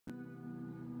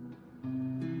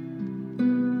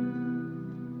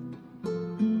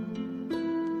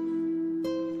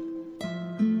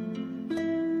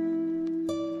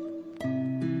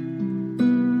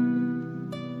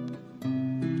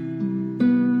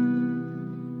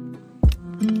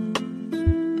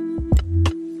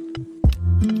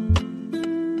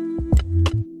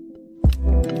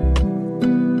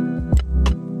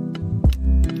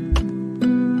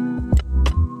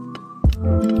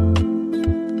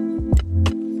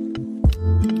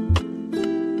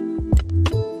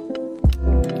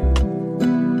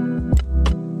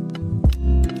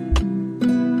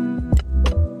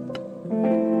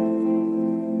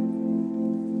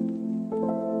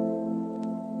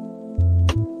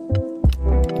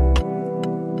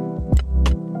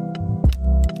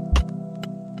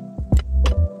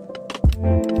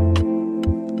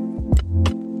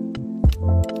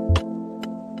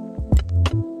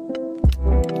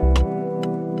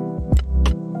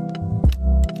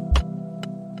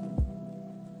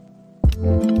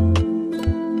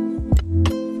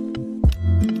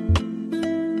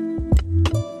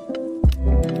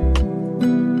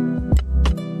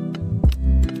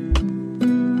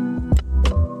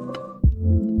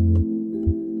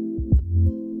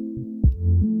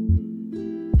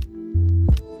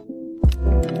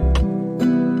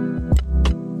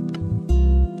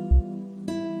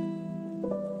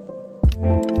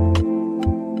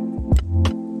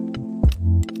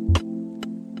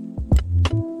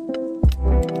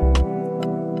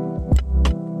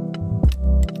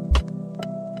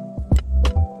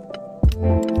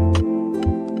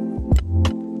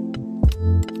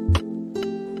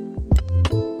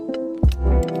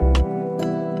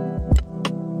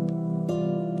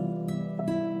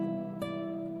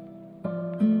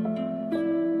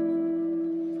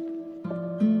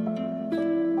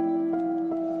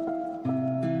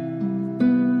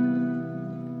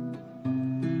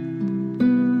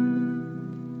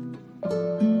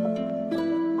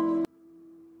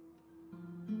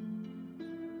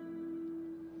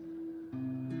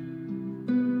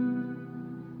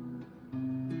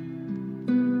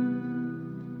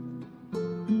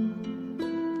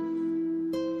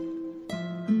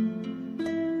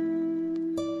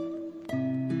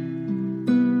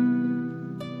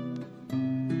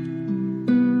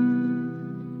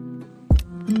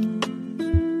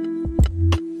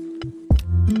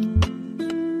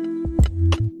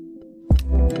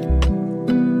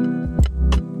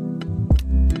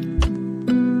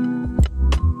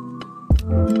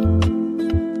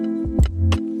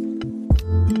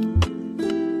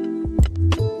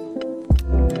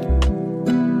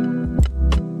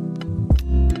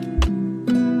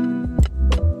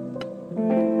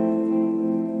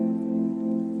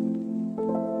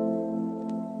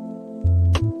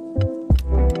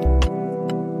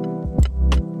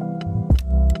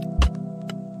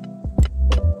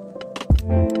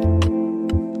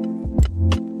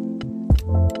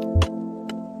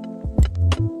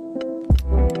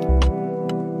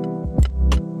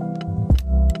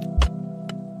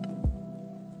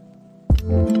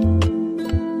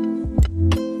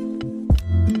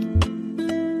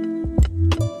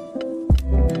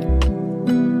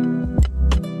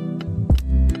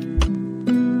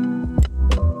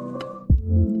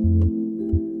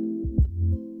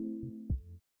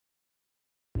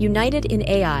United in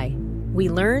AI, we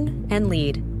learn and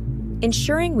lead,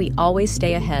 ensuring we always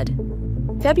stay ahead.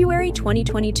 February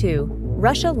 2022,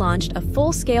 Russia launched a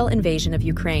full-scale invasion of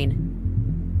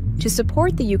Ukraine. To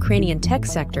support the Ukrainian tech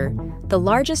sector, the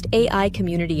largest AI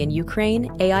community in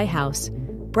Ukraine, AI House,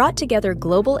 brought together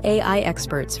global AI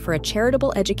experts for a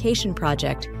charitable education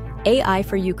project, AI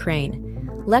for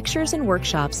Ukraine, lectures and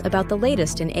workshops about the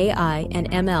latest in AI and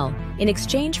ML in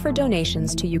exchange for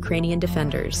donations to Ukrainian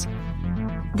defenders.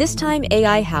 This time,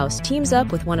 AI House teams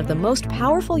up with one of the most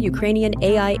powerful Ukrainian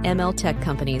AI ML tech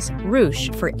companies, Roosh,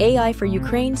 for AI for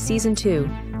Ukraine Season 2,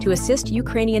 to assist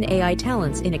Ukrainian AI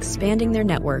talents in expanding their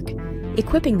network,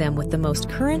 equipping them with the most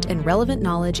current and relevant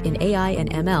knowledge in AI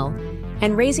and ML,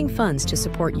 and raising funds to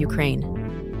support Ukraine.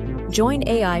 Join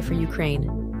AI for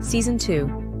Ukraine Season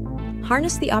 2.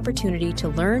 Harness the opportunity to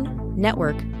learn,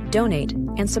 network, donate,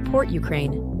 and support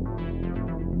Ukraine.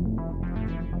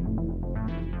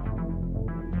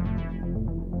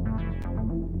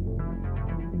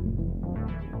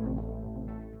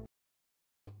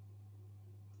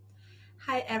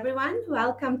 Hi everyone,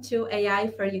 welcome to AI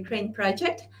for Ukraine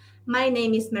project. My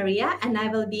name is Maria and I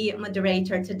will be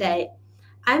moderator today.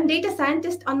 I'm data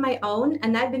scientist on my own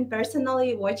and I've been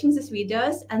personally watching these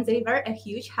videos and they were a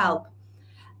huge help.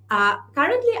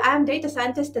 Currently, I'm data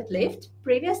scientist at Lyft.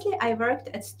 Previously, I worked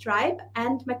at Stripe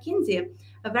and McKinsey,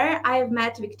 where I've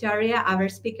met Viktoriia, our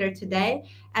speaker today,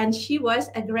 and she was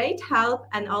a great help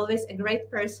and always a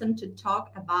great person to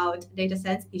talk about data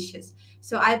science issues.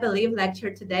 So I believe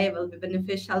lecture today will be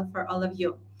beneficial for all of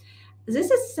you. This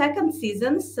is second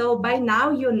season, so by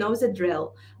now you know the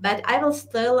drill, but I will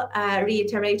still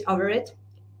reiterate over it.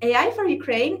 AI for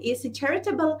Ukraine is a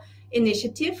charitable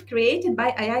initiative created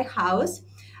by AI House.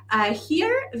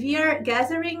 Here we are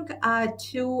gathering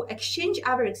to exchange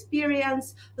our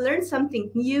experience, learn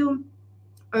something new,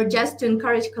 or just to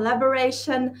encourage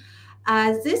collaboration.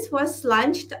 This was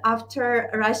launched after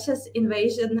Russia's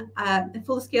invasion,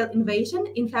 full-scale invasion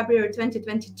in February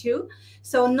 2022.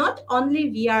 So not only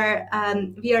we are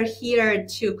here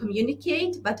to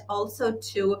communicate, but also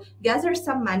to gather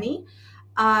some money.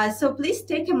 So please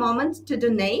take a moment to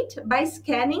donate by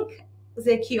scanning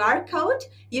the QR code.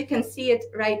 You can see it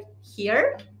right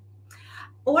here,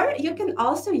 or you can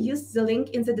also use the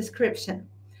link in the description.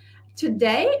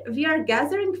 Today, we are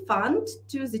gathering funds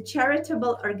to the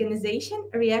charitable organization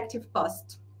Reactive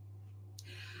Post.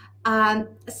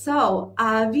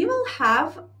 We will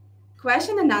have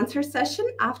question and answer session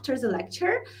after the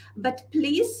lecture, but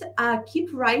please keep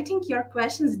writing your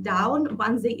questions down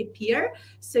once they appear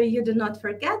so you do not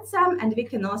forget them, and we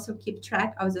can also keep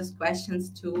track of those questions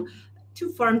to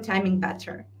form timing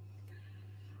better.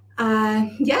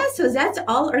 So that's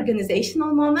all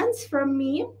organizational moments from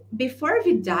me. Before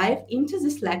we dive into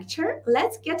this lecture,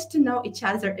 let's get to know each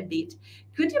other a bit.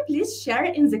 Could you please share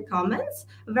in the comments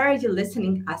where are you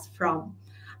listening us from?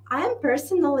 I am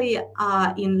personally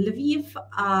in Lviv.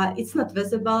 It's not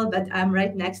visible, but I'm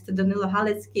right next to Danilo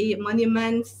Halitsky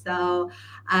monument. So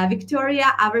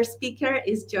Viktoriia, our speaker,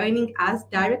 is joining us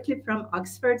directly from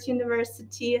Oxford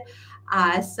University.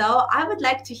 So I would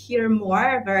like to hear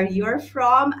more where you're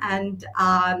from and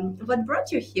what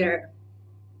brought you here.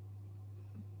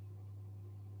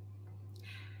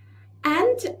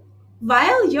 And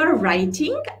while you're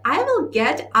writing, I will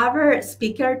get our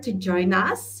speaker to join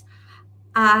us.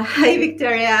 Hi,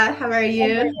 Viktoriia. How are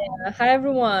you? Hi,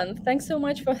 everyone. Thanks so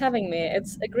much for having me.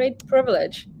 It's a great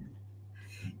privilege.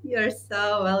 You're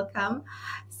so welcome.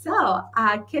 So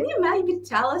can you maybe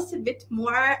tell us a bit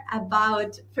more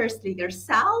about, firstly,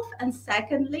 yourself, and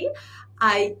secondly,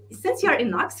 since you're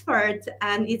in Oxford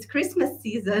and it's Christmas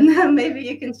season, maybe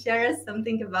you can share us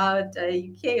something about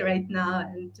UK right now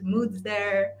and moods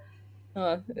there.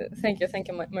 Oh, thank you,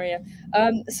 Maria.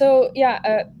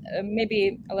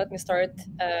 Maybe let me start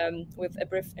with a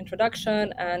brief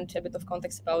introduction and a bit of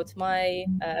context about my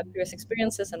previous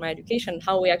experiences and my education,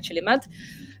 how we actually met.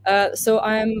 So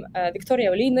I'm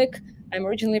Viktoriia Oliinyk. I'm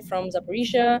originally from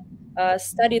Zaporizhia,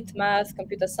 studied math,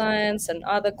 computer science, and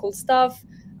other cool stuff.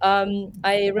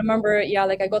 I remember,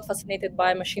 I got fascinated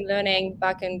by machine learning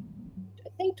back in, I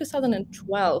think,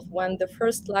 2012, when the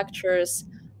first lectures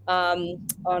I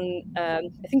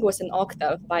think it was in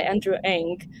Octave by Andrew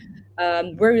Ng,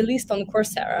 were released on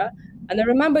Coursera. And I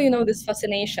remember, this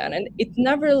fascination, and it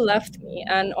never left me.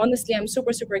 And honestly, I'm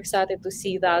super, super excited to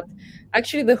see that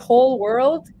actually the whole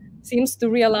world seems to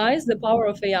realize the power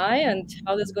of AI and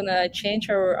how that's going to change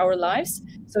our lives.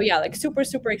 So super,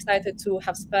 super excited to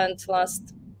have spent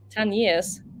last 10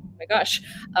 years, oh my gosh,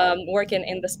 working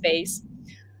in the space.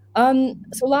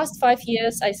 So last 5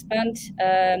 years I spent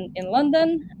in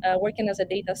London working as a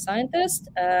data scientist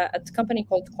at a company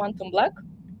called Quantum Black.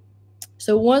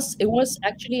 So it was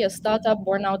actually a startup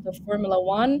born out of Formula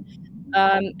One,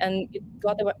 and it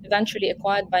got eventually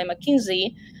acquired by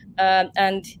McKinsey.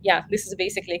 This is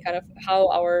basically kind of how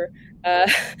our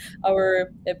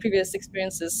previous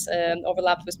experiences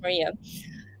overlapped with Maria.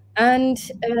 And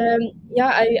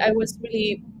I was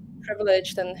really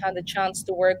privileged and had the chance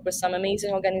to work with some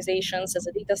amazing organizations as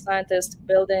a data scientist,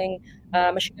 building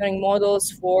machine learning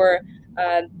models for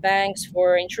banks,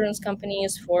 for insurance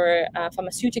companies, for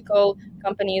pharmaceutical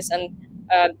companies, and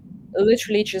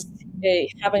literally just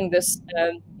having this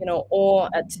awe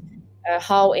at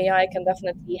how AI can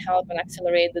definitely help and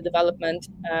accelerate the development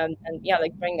and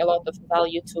bring a lot of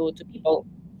value to people.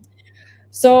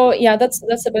 So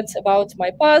that's a bit about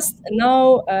my past.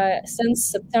 Now, since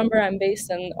September, I'm based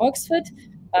in Oxford,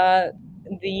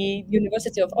 the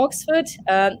University of Oxford,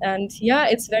 and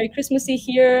it's very Christmassy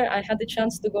here. I had the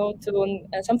chance to go to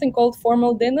something called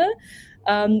formal dinner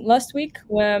last week,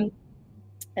 where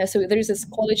so there is this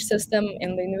college system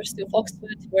in the University of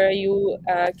Oxford where you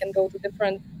can go to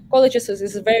different colleges. So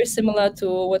this is very similar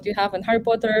to what you have in Harry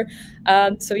Potter.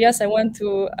 So yes, I went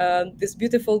to this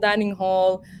beautiful dining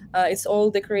hall. It's all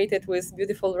decorated with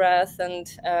beautiful wreaths and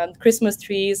Christmas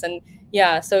trees, and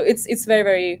so it's very,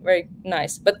 very, very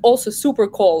nice, but also super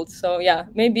cold. So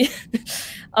maybe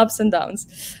ups and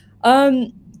downs.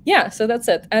 yeah, so that's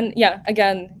it. And yeah,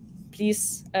 again,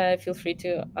 please feel free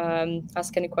to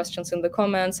ask any questions in the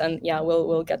comments, and yeah,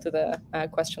 we'll get to the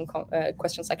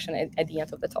question section at the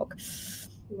end of the talk.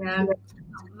 Yeah.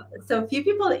 So a few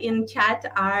people in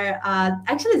chat are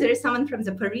actually there is someone from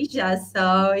Zaporizhia,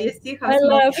 so you see how I small.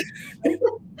 love.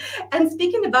 And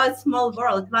speaking about small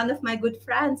world, one of my good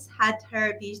friends had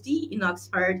her PhD in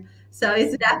Oxford. So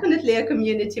it's definitely a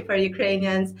community for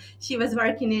Ukrainians. She was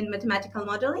working in mathematical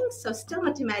modeling, so still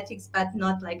mathematics, but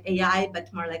not like AI,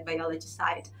 but more like biology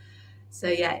side. So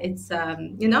yeah, it's,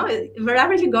 you know,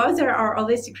 wherever you go, there are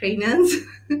always Ukrainians.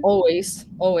 Always,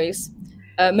 always.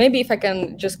 Maybe if I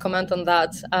can just comment on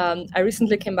that. I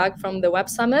recently came back from the Web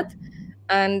Summit,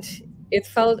 and it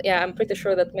felt, yeah, I'm pretty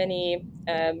sure that many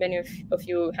of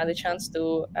you had a chance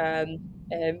to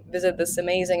visit this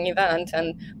amazing event.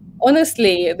 And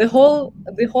honestly, the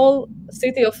whole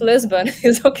city of Lisbon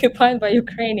is occupied by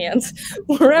Ukrainians.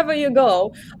 Wherever you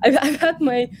go, I've had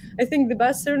I think the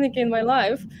best Cernica in my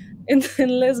life in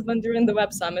Lisbon during the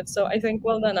Web Summit. So I think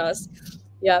well done us.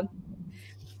 Yeah,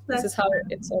 this is how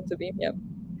it's ought to be. Yeah.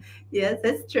 Yes,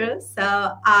 that's true.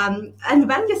 So, and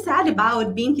when you said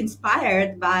about being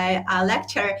inspired by a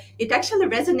lecture, it actually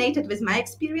resonated with my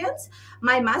experience.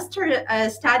 My master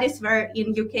studies were in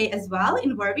UK as well,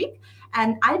 in Warwick,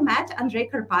 and I met Andrei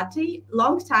Karpathy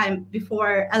long time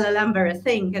before LLM were a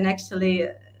thing, and actually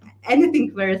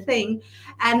anything were a thing.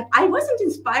 And I wasn't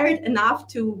inspired enough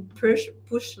to push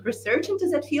research into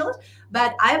that field,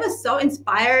 but I was so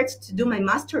inspired to do my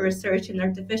master research in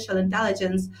artificial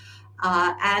intelligence.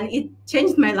 And it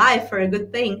changed my life for a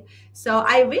good thing. So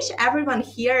I wish everyone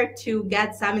here to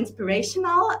get some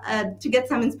inspirational,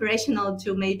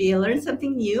 to maybe learn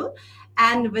something new.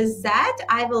 And with that,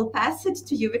 I will pass it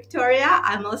to you, Viktoriia.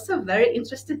 I'm also very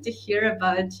interested to hear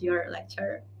about your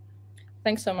lecture.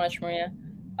 Thanks so much, Maria.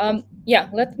 Yeah,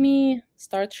 let me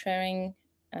start sharing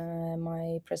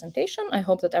my presentation. I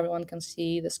hope that everyone can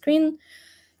see the screen.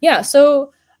 Yeah,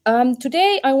 so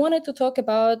today I wanted to talk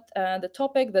about the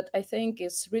topic that I think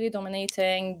is really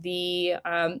dominating the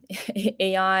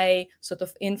AI sort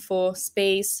of info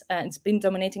space. It's been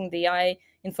dominating the AI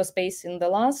info space in the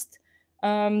last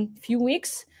few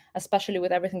weeks, especially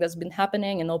with everything that's been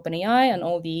happening in OpenAI and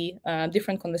all the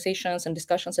different conversations and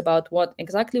discussions about what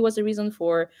exactly was the reason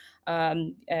for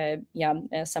Sam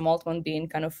Altman being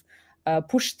kind of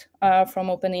pushed from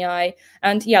OpenAI.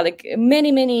 And yeah, like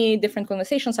many different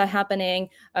conversations are happening.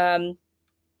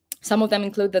 Some of them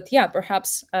include that, yeah,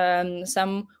 perhaps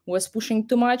Sam was pushing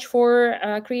too much for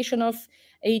creation of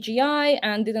AGI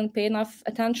and didn't pay enough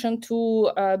attention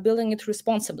to building it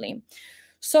responsibly.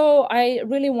 So I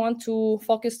really want to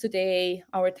focus today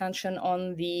our attention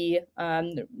on the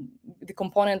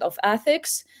component of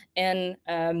ethics in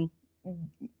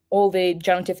all the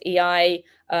generative AI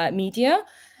media.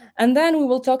 And then we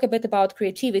will talk a bit about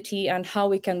creativity and how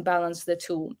we can balance the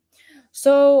two.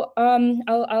 So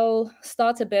I'll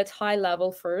start a bit high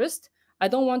level first. I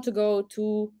don't want to go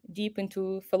too deep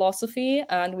into philosophy,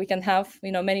 and we can have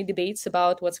many debates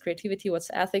about what's creativity, what's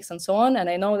ethics, and so on. And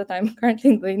I know that I'm currently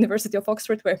in the University of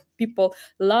Oxford, where people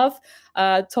love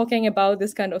talking about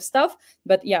this kind of stuff.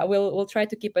 But yeah, we'll try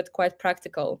to keep it quite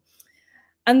practical.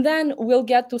 And then we'll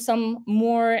get to some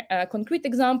more concrete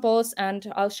examples,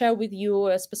 and I'll share with you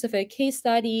a specific case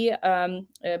study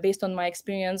based on my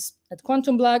experience at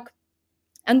Quantum Block.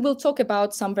 And we'll talk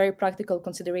about some very practical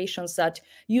considerations that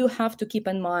you have to keep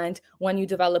in mind when you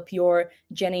develop your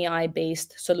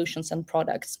GenAI-based solutions and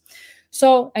products.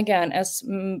 So again, as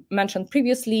mentioned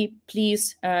previously,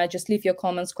 please just leave your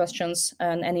comments, questions,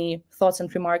 and any thoughts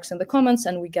and remarks in the comments,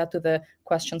 and we get to the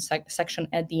questions section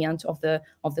at the end of the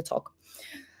talk.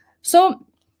 So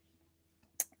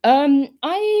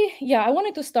I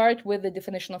wanted to start with the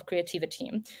definition of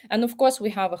creativity. And of course, we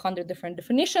have 100 different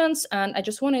definitions, and I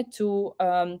just wanted to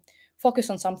focus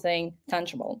on something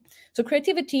tangible. So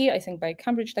creativity, I think by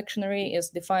Cambridge Dictionary, is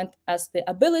defined as the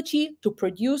ability to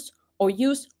produce or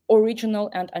use original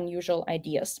and unusual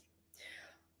ideas.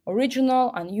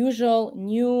 Original, unusual,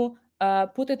 new,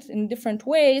 put it in different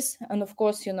ways. And of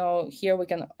course, here we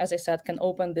can, as I said, can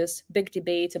open this big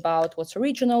debate about what's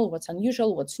original, what's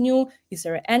unusual, what's new. Is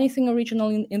there anything original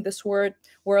in this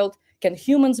world? Can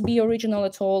humans be original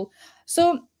at all?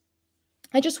 So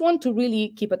I just want to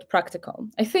really keep it practical.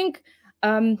 I think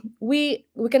we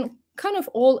can kind of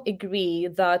all agree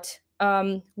that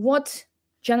what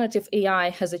generative AI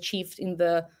has achieved in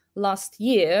the last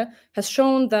year has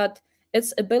shown that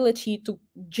its ability to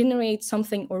generate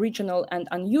something original and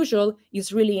unusual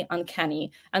is really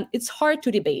uncanny. And it's hard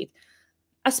to debate,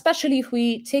 especially if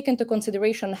we take into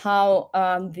consideration how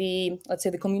let's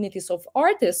say the communities of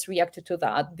artists reacted to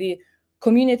that. The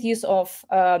communities of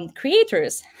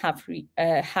creators have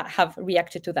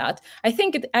reacted to that, I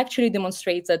think it actually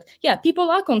demonstrates that, yeah, people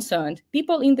are concerned.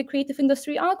 People in the creative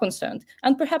industry are concerned,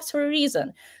 and perhaps for a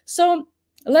reason. So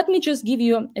let me just give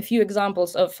you a few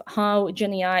examples of how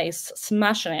GenAI is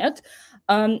smashing it.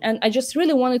 And I just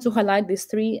really wanted to highlight these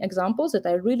 3 examples that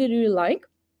I really, really like.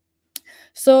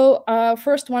 So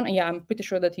first one, yeah, I'm pretty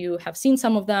sure that you have seen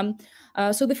some of them.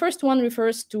 So the first one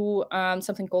refers to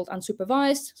something called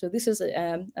unsupervised. So this is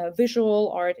a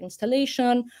visual art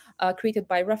installation created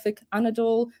by Rafik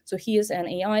Anadol. So he is an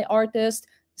AI artist.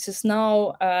 This is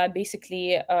now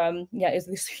basically, is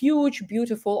this huge,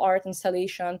 beautiful art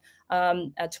installation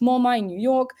at MoMA in New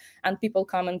York, and people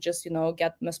come and just,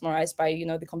 get mesmerized by,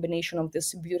 the combination of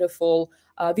this beautiful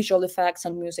visual effects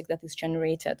and music that is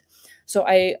generated. So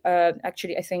I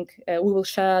think we will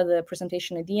share the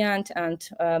presentation at the end, and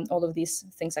all of these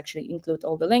things actually include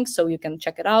all the links, so you can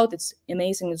check it out. It's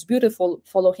amazing. It's beautiful.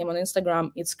 Follow him on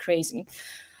Instagram. It's crazy.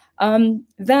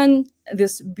 Then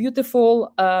this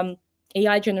beautiful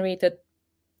AI-generated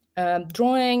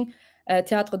drawing,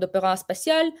 Théâtre d'Opéra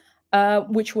Spatial,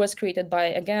 which was created by,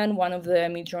 again, one of the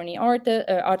Midjourney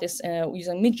artists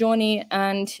using Midjourney.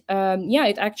 And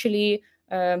it actually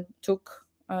took,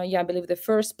 I believe, the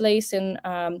first place in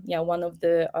one of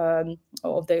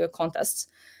the contests.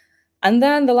 And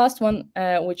then the last one,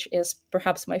 which is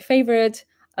perhaps my favorite,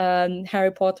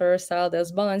 Harry Potter styled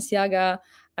as Balenciaga.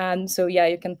 And so,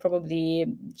 you can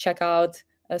probably check out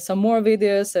some more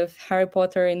videos of Harry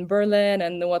Potter in Berlin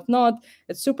and whatnot.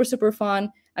 It's super, super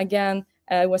fun. Again,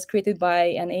 it was created by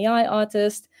an AI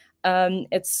artist.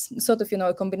 It's sort of,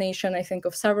 a combination, I think,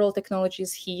 of several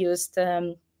technologies. He used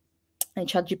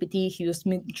ChatGPT, he used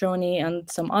Midjourney and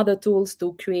some other tools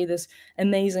to create this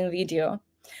amazing video.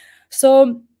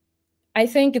 So I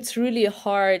think it's really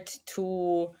hard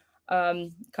to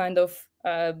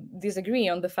disagree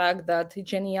on the fact that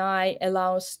GenAI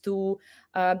allows to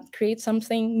create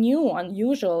something new,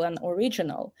 unusual, and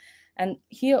original. And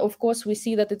here, of course, we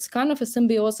see that it's kind of a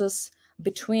symbiosis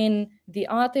between the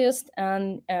artist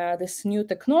and this new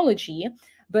technology.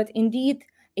 But indeed,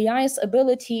 AI's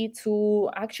ability to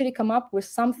actually come up with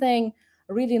something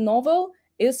really novel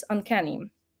is uncanny.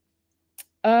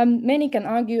 Many can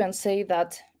argue and say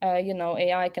that,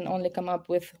 AI can only come up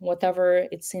with whatever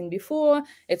it's seen before.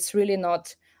 It's really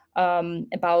not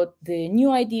about the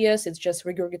new ideas. It's just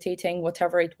regurgitating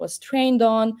whatever it was trained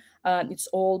on. It's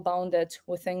all bounded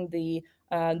within the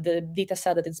data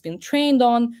set that it's been trained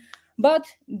on. But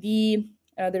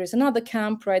there is another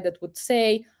camp, right, that would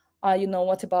say,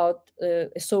 what about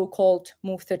a so-called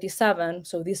move 37?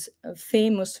 So this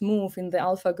famous move in the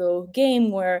AlphaGo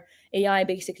game where AI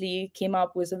basically came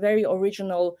up with a very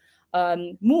original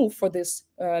move for this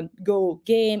Go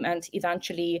game and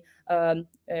eventually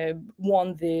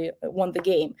won the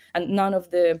game. And none of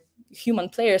the human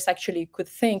players actually could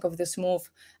think of this move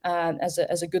as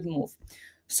a good move.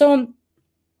 So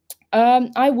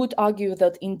I would argue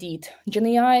that indeed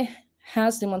GenAI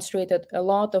has demonstrated a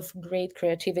lot of great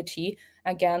creativity,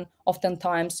 again,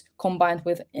 oftentimes combined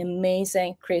with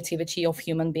amazing creativity of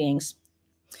human beings.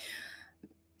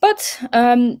 But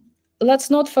let's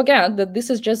not forget that this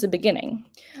is just the beginning.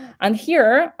 And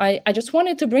here, I just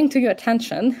wanted to bring to your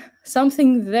attention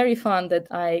something very fun that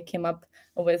I came up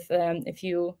with a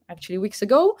few weeks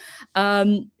ago.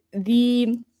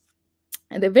 The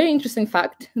very interesting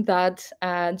fact that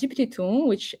GPT-2,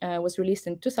 which was released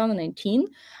in 2019,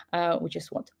 which is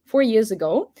 4 years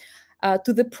ago,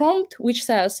 to the prompt which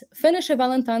says, finish a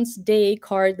Valentine's Day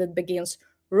card that begins,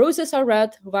 roses are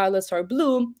red, violets are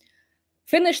blue,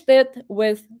 finished it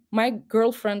with, my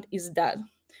girlfriend is dead,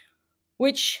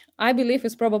 which I believe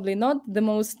is probably not the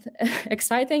most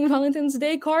exciting Valentine's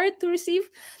Day card to receive.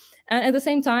 And at the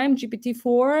same time,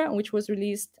 GPT-4, which was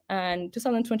released in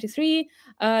 2023,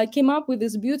 came up with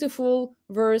this beautiful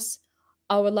verse,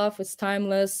 our love is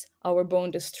timeless, our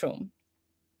bond is true.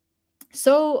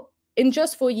 So in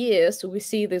just 4 years, we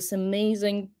see this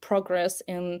amazing progress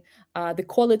in the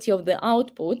quality of the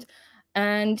output.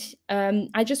 And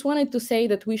I just wanted to say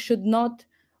that we should not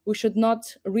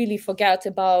really forget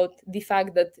about the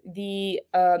fact that the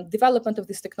development of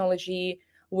this technology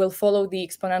will follow the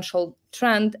exponential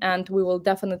trend, and we will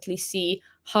definitely see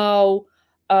how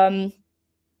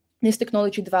this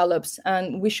technology develops,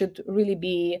 and we should really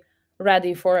be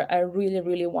ready for a really,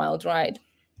 really wild ride.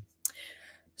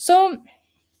 So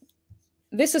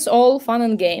this is all fun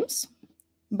and games,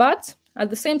 but at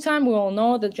the same time, we all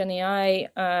know that GenAI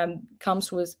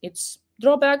comes with its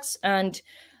drawbacks, and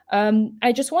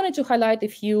I just wanted to highlight a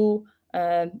few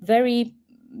very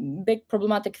big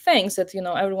problematic things that, you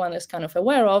know, everyone is kind of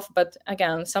aware of, but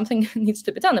again, something needs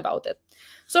to be done about it.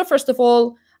 So first of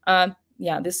all,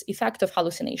 yeah, this effect of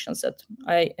hallucinations that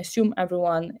I assume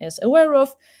everyone is aware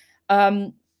of.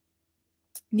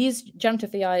 These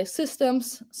generative AI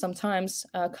systems sometimes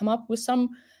come up with some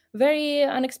very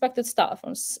unexpected stuff,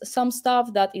 or some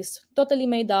stuff that is totally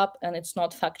made up and it's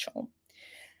not factual.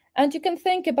 And you can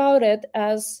think about it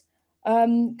as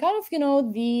kind of, you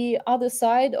know, the other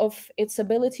side of its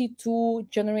ability to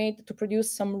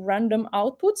produce some random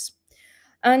outputs.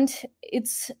 And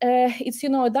it's you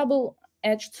know, a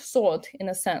double-edged sword in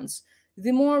a sense.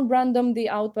 The more random the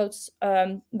outputs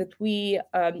that we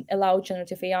allow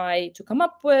generative AI to come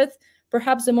up with,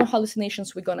 perhaps the more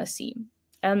hallucinations we're gonna see.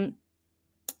 And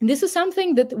this is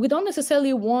something that we don't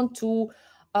necessarily want to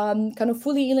kind of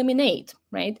fully eliminate,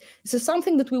 right? This is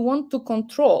something that we want to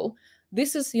control.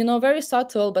 This is, you know, very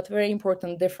subtle but very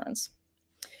important difference.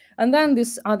 And then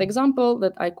this other example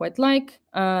that I quite like,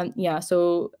 yeah,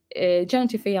 so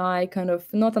generative AI kind of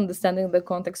not understanding the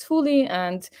context fully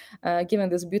and giving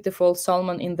this beautiful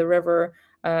salmon in the river,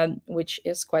 which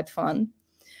is quite fun.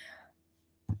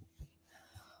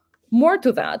 More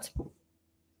to that,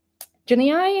 Gen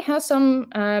AI has some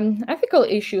ethical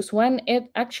issues when it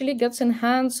actually gets in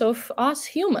hands of us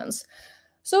humans.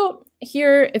 So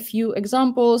here a few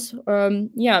examples.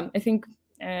 Yeah, I think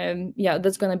yeah,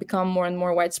 that's going to become more and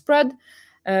more widespread.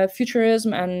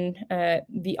 Futurism and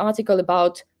the article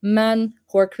about men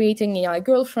who are creating AI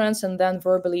girlfriends and then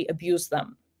verbally abuse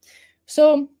them.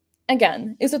 So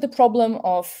again, is it a problem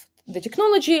of the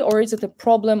technology, or is it a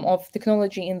problem of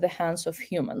technology in the hands of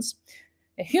humans?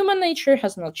 Human nature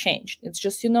has not changed. It's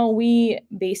just, you know, we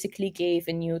basically gave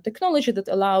a new technology that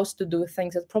allows to do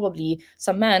things that probably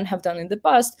some men have done in the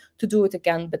past to do it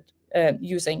again, but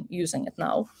using it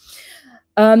now.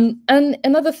 And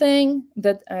another thing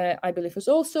that I believe is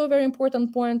also a very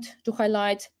important point to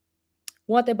highlight,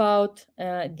 what about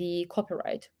the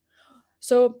copyright?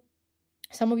 So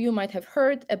some of you might have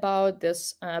heard about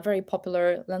this very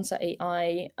popular Lensa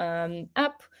AI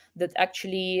app that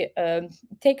actually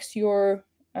takes your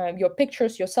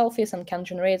pictures, your selfies, and can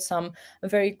generate some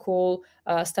very cool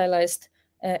stylized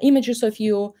images of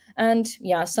you. And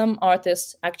yeah, some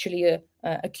artists actually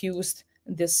accused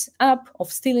this app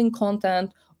of stealing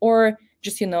content or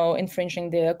just, you know, infringing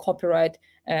their copyright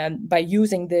by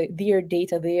using their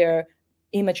data, their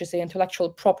images, their intellectual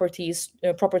property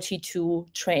to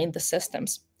train the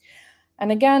systems.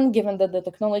 And again, given that the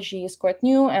technology is quite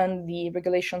new and the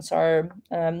regulations are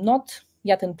not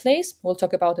yet in place, we'll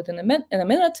talk about it in a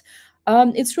minute,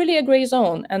 it's really a gray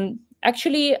zone. And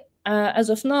actually, as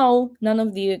of now, none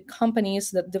of the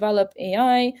companies that develop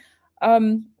AI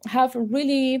have a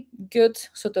really good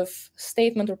sort of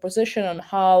statement or position on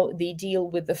how they deal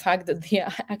with the fact that they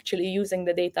are actually using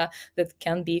the data that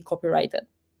can be copyrighted,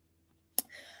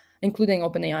 including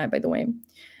OpenAI, by the way.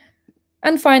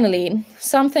 And finally,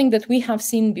 something that we have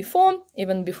seen before,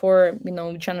 even before, you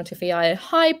know, generative AI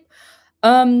hype,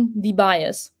 the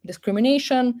bias,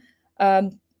 discrimination.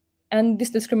 And this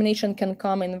discrimination can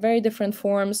come in very different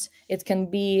forms. It can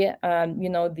be, you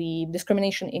know, the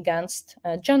discrimination against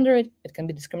gender. It can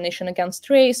be discrimination against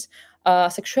race,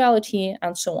 sexuality,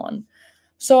 and so on.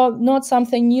 So not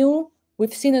something new.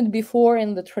 We've seen it before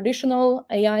in the traditional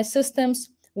AI systems.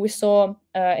 We saw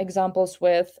examples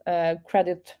with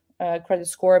credit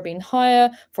score being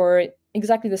higher for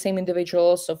exactly the same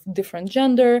individuals of different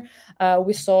gender.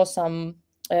 We saw some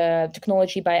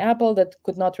technology by Apple that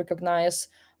could not recognize,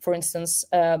 for instance,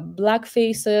 black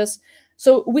faces.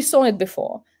 So we saw it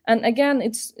before. And again,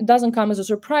 it doesn't come as a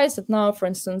surprise that now, for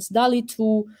instance, DALL-E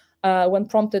 2, when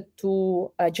prompted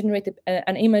to generate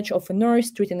an image of a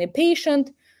nurse treating a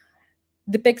patient,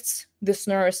 depicts this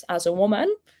nurse as a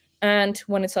woman. And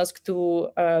when it's asked to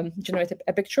generate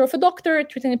a picture of a doctor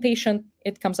treating a patient,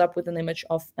 it comes up with an image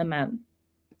of a man.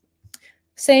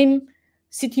 Same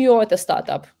CTO at a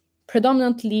startup,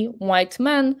 predominantly white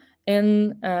man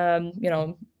in you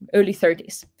know, early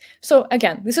 30s. So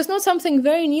again, this is not something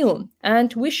very new,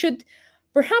 and we should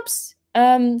perhaps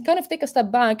kind of take a step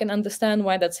back and understand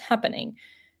why that's happening.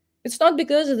 It's not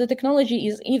because the technology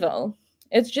is evil.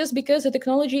 It's just because the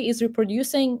technology is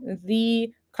reproducing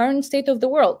the current state of the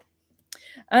world.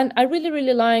 And I really,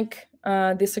 really like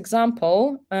this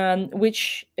example,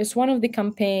 which is one of the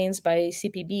campaigns by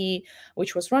CPB,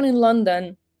 which was run in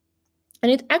London.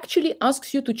 And it actually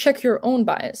asks you to check your own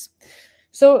bias.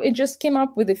 So it just came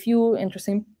up with a few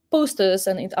interesting posters,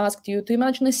 and it asked you to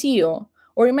imagine a CEO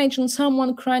or imagine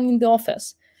someone crying in the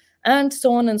office, and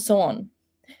so on and so on.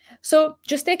 So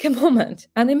just take a moment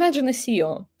and imagine a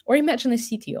CEO or imagine a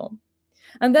CTO,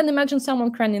 and then imagine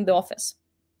someone crying in the office.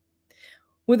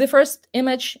 Would the first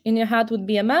image in your head would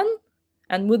be a man?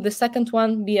 And would the second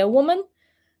one be a woman?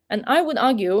 And I would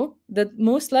argue that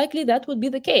most likely that would be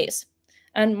the case.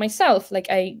 And myself, like,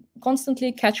 I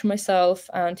constantly catch myself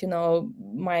and,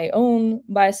 my own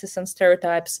biases and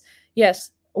stereotypes.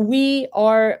 Yes, we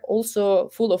are also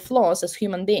full of flaws as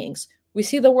human beings. We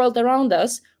see the world around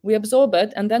us, we absorb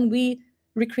it, and then we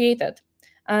recreate it.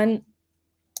 And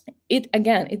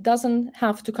it doesn't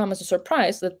have to come as a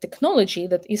surprise that technology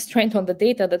that is trained on the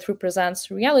data that represents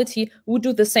reality would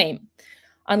do the same,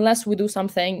 unless we do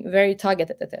something very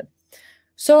targeted at it.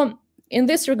 So in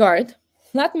this regard,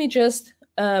 let me just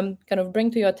kind of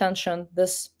bring to your attention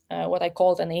this, what I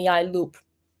called an AI loop.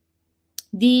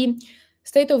 The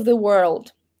state of the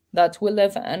world that we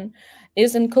live in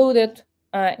is encoded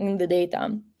in the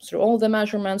data through all the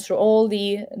measurements, through all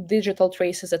the digital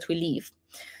traces that we leave.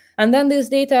 And then this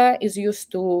data is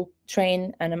used to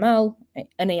train an ML,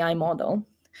 an AI model.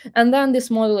 And then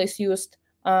this model is used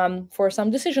for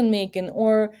some decision making,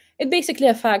 or it basically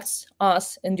affects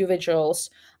us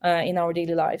individuals in our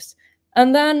daily lives.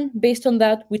 And then based on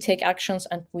that, we take actions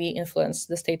and we influence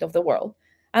the state of the world.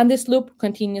 And this loop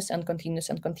continues and continues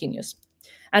and continues.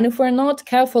 And if we're not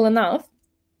careful enough,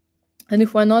 and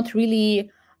if we're not really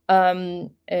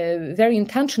very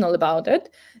intentional about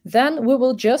it, then we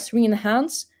will just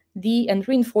re-enhance and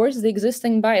reinforce the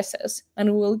existing biases, and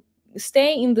we will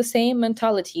stay in the same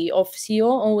mentality of CEO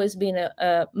always being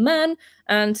a man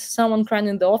and someone crying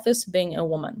in the office being a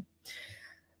woman.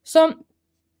 So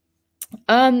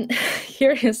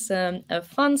here is a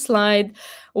fun slide,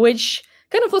 which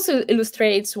kind of also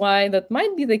illustrates why that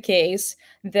might be the case,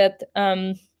 that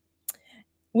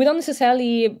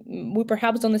we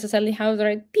perhaps don't necessarily have the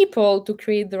right people to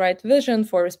create the right vision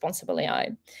for responsible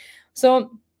AI.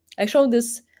 So I showed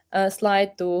this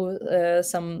slide to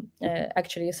some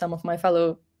of my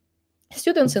fellow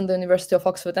students in the University of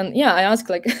Oxford, and yeah, I asked,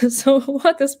 like, so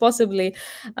what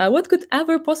could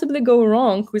ever possibly go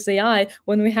wrong with AI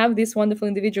when we have these wonderful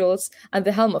individuals at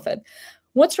the helm of it?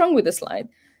 What's wrong with the slide?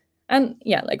 And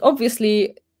yeah, like,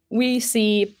 obviously we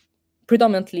see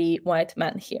predominantly white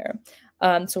men here.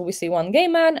 So we see one gay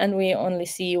man and we only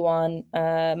see one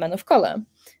man of color.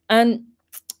 And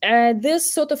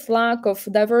this sort of lack of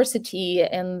diversity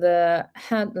in the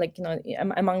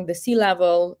among the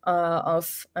C-level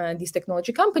of these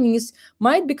technology companies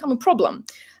might become a problem.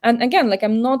 And again, like,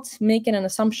 I'm not making an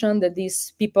assumption that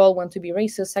these people want to be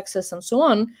racist, sexist, and so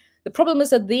on. The problem is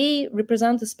that they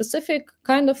represent a specific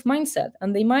kind of mindset,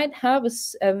 and they might have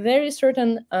a very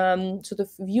certain sort of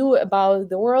view about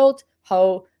the world,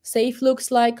 how safe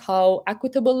looks like, how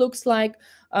equitable looks like,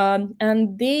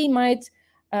 and they might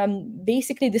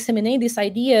basically disseminate these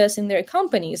ideas in their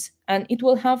companies, and it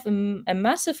will have a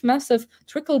massive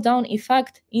trickle-down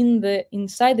effect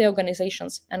inside the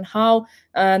organizations and how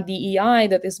the AI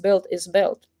that is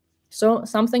built. So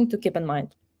something to keep in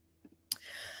mind.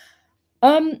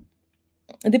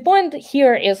 The point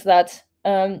here is that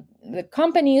the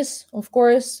companies, of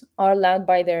course, are led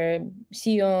by their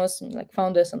CEOs, like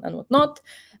founders and whatnot,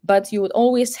 but you would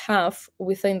always have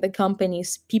within the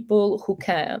companies people who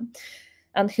care.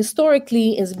 And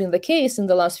historically, it's been the case in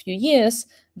the last few years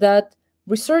that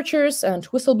researchers and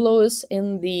whistleblowers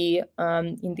in the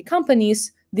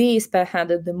companies, they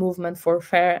spearheaded the movement for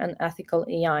fair and ethical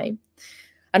AI.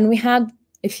 And we had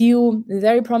a few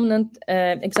very prominent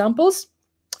examples.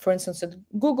 For instance, at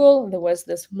Google, there was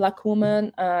this Black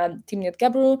woman, Timnit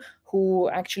Gebru, who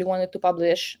actually wanted to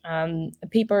publish a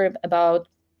paper about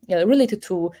related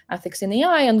to ethics in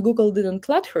AI, and Google didn't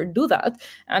let her do that.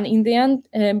 And in the end,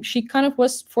 she kind of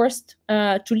was forced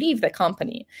to leave the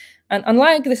company. And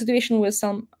unlike the situation with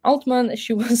Sam Altman,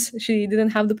 she didn't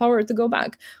have the power to go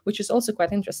back, which is also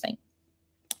quite interesting.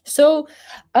 So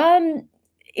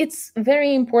it's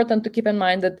very important to keep in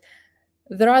mind that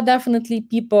there are definitely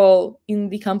people in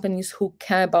the companies who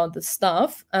care about this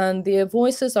stuff, and their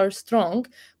voices are strong,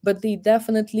 but they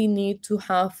definitely need to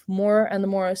have more and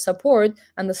more support,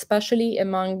 and especially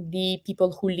among the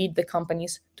people who lead the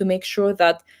companies, to make sure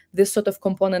that this sort of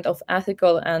component of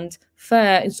ethical and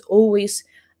fair is always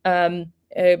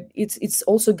it's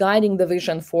also guiding the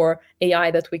vision for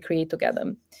AI that we create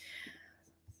together.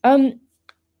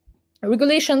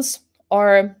 Regulations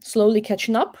are slowly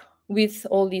catching up with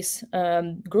all these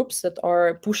groups that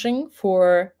are pushing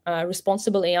for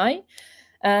responsible AI.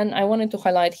 And I wanted to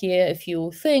highlight here a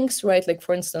few things, right? Like,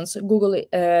 for instance, Google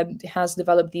has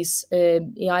developed these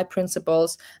AI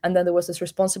principles, and then there was this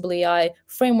responsible AI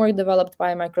framework developed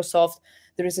by Microsoft.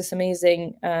 There is this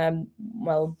amazing,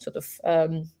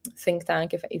 think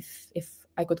tank, if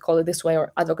I could call it this way,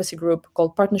 or advocacy group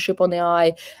called Partnership on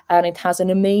AI, and it has an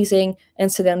amazing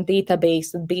incident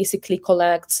database that basically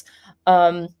collects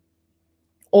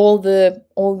all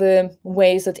the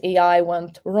ways that AI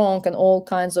went wrong and all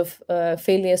kinds of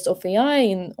failures of AI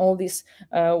in all these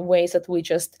ways that we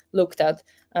just looked at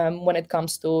when it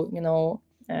comes to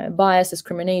bias,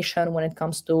 discrimination, when it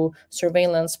comes to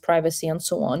surveillance, privacy, and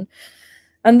so on.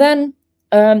 And then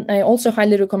I also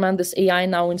highly recommend this AI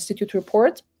Now Institute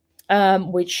report,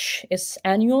 which is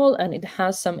annual, and it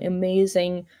has some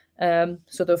amazing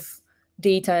sort of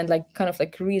data and kind of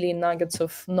really nuggets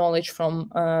of knowledge from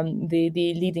the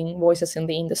leading voices in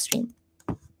the industry.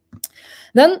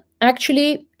 Then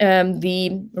actually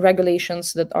the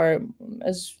regulations that are,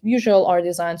 as usual, are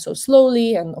designed so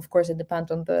slowly, and of course it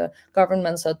depends on the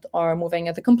governments that are moving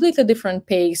at a completely different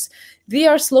pace. They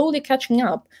are slowly catching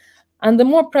up, and the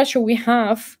more pressure we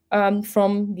have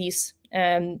from these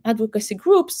advocacy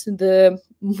groups, the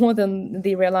more than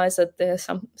they realize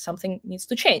that something needs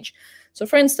to change. So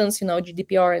for instance,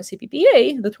 GDPR and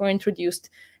CPPA that were introduced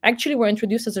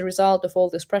as a result of all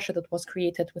this pressure that was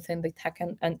created within the tech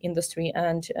and industry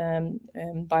and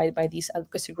by these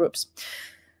advocacy groups.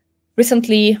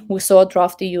 Recently, we saw a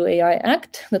draft EU AI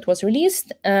Act that was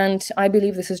released, and I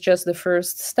believe this is just the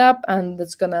first step, and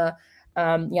that's gonna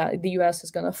the US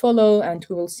is gonna follow, and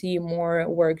we will see more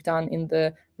work done in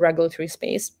the regulatory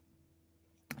space.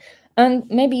 And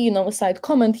maybe, a side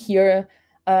comment here,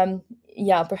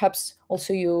 perhaps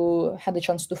also you had the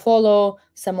chance to follow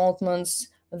Sam Altman's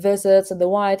visits at the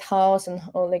White House and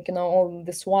all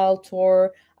this wild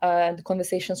tour and the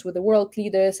conversations with the world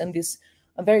leaders and this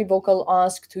very vocal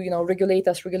ask to regulate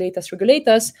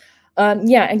us.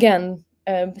 Again,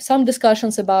 some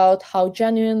discussions about how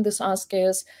genuine this ask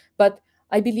is, but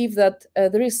I believe that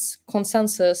there is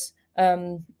consensus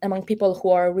among people who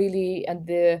are really at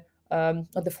the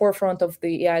forefront of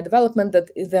the AI development that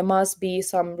there must be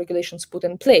some regulations put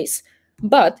in place.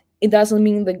 But it doesn't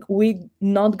mean that we're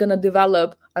not going to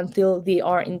develop until they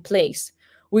are in place.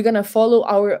 We're going to follow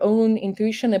our own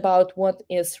intuition about what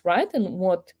is right and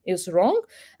what is wrong,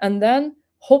 and then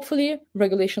hopefully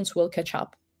regulations will catch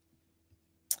up.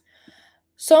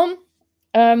 So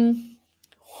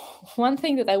one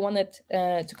thing that I wanted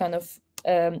to kind of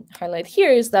highlight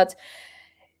here is that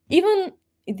even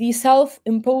the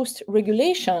self-imposed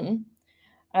regulation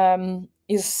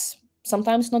is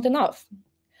sometimes not enough.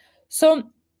 So,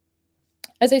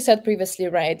 as I said previously,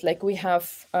 right, we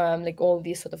have all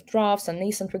these sort of drafts and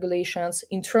nascent regulations,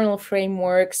 internal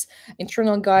frameworks,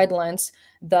 internal guidelines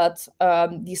that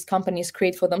these companies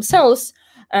create for themselves.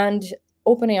 And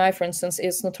OpenAI, for instance,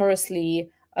 is notoriously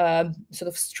sort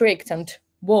of strict and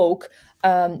woke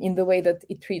in the way that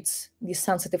it treats these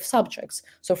sensitive subjects.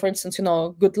 So, for instance,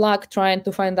 good luck trying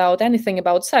to find out anything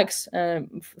about sex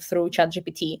through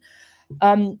ChatGPT.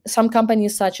 Some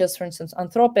companies, such as, for instance,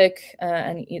 Anthropic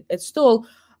and its tool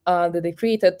that they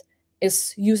created,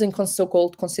 is using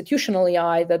so-called constitutional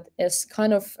AI that is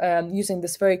kind of using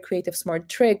this very creative, smart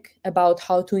trick about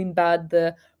how to embed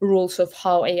the rules of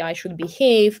how AI should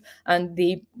behave, and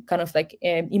they kind of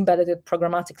embedded it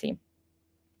programmatically.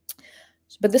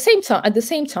 But at the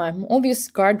same time, all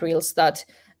these guardrails that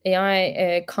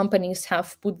AI companies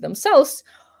have put themselves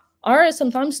are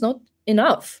sometimes not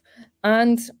enough.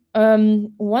 And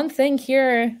one thing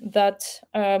here that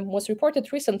was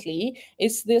reported recently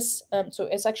is this. So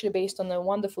it's actually based on a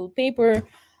wonderful paper.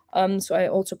 So I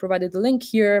also provided the link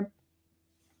here.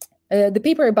 The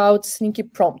paper about sneaky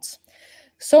prompts.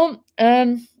 So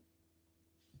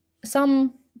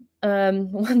some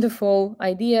wonderful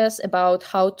ideas about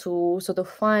how to sort of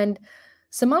find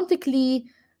semantically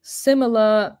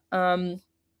similar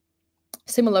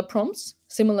prompts,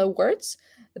 similar words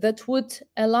that would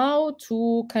allow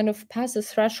to kind of pass a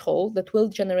threshold that will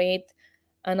generate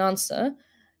an answer,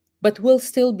 but will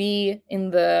still be in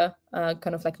the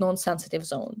kind of non-sensitive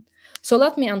zone. So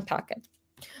let me unpack it.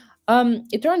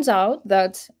 It turns out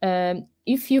that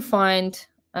if you find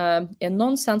a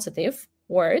non-sensitive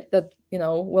word that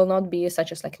will not be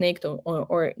such as naked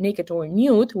or naked or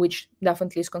nude, which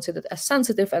definitely is considered as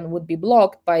sensitive and would be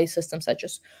blocked by systems such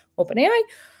as OpenAI,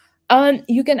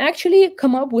 you can actually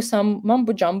come up with some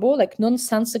mumbo jumbo,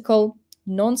 nonsensical,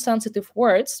 non-sensitive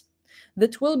words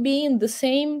that will be in the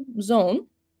same zone,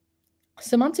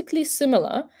 semantically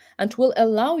similar, and will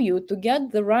allow you to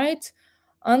get the right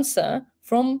answer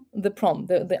from the prompt,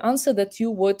 the answer that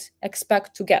you would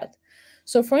expect to get.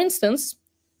 So, for instance,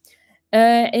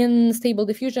 in Stable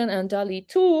Diffusion and DALL-E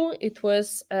 2, it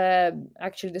was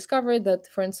actually discovered that,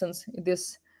 for instance,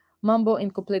 this mumbo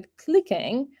incomplete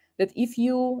clicking, that if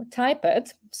you type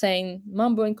it saying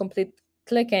mumbo incomplete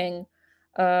clicking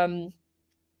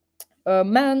a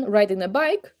man riding a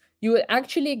bike, you would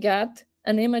actually get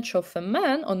an image of a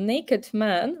man, a naked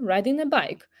man riding a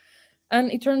bike.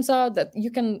 And it turns out that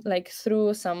you can, like,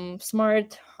 through some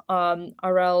smart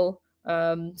RL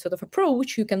sort of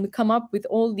approach, you can come up with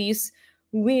all these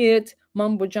weird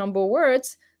mumbo jumbo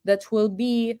words that will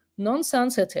be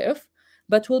non-sensitive,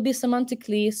 but will be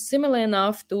semantically similar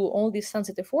enough to all these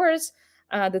sensitive words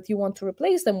that you want to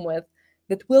replace them with,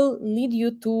 that will lead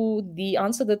you to the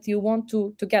answer that you want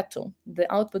to get to,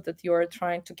 the output that you're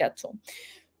trying to get to.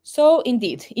 So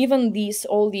indeed, even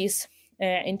all these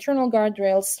internal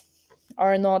guardrails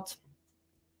are not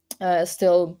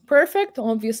still perfect,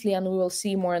 obviously, and we will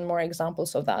see more and more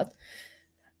examples of that.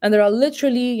 And there are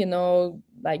literally,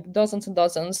 like dozens and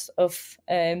dozens of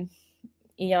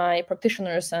AI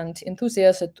practitioners and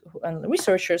enthusiasts and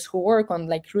researchers who work on,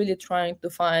 like, really trying to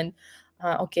find,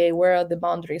 okay, where are the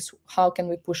boundaries? How can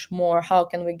we push more? How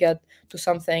can we get to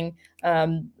something,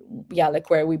 like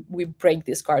where we break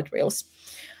these guardrails?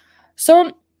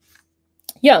 So,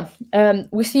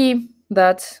 we see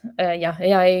that,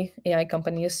 AI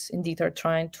companies indeed are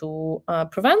trying to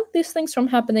prevent these things from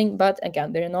happening, but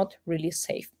again, they're not really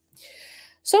safe.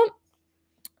 So,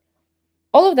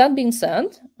 all of that being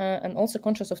said, and also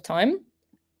conscious of time,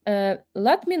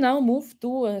 let me now move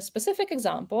to a specific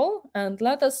example, and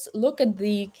let us look at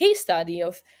the case study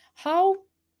of how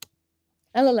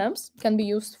LLMs can be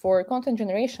used for content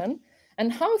generation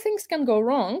and how things can go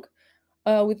wrong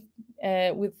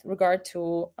with regard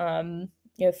to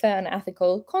fair and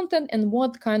ethical content, and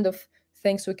what kind of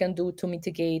things we can do to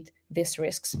mitigate these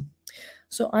risks.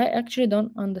 So I actually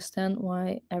don't understand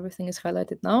why everything is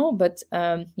highlighted now, but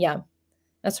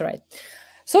that's all right.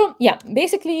 So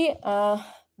basically,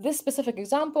 this specific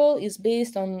example is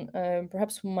based on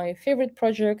perhaps my favorite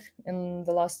project in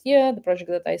the last year, the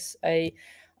project that I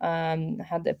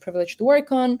had the privilege to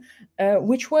work on,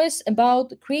 which was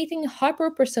about creating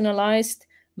hyper-personalized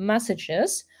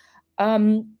messages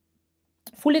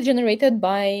fully generated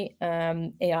by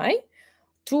AI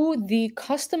to the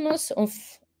customers of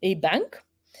a bank.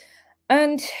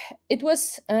 And it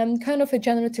was kind of a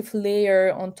generative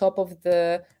layer on top of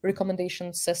the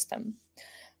recommendation system.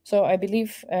 So I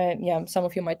believe, some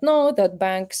of you might know that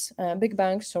banks, big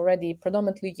banks already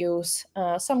predominantly use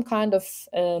some kind of,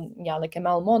 like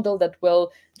ML model that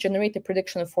will generate a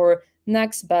prediction for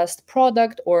next best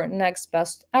product or next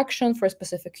best action for a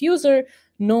specific user,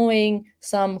 knowing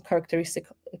some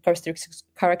characteristics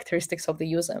of the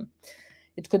user.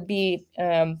 It could be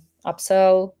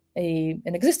upsell an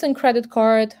existing credit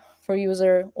card for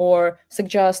user, or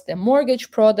suggest a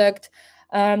mortgage product,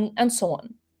 and so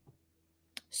on.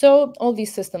 So all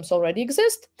these systems already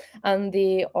exist, and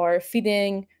they are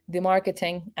feeding the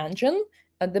marketing engine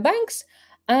at the banks.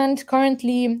 And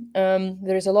currently,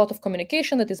 there is a lot of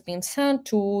communication that is being sent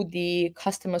to the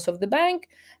customers of the bank,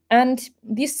 and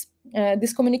this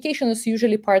communication is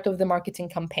usually part of the marketing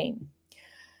campaign.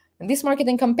 And these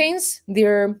marketing campaigns,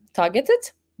 they're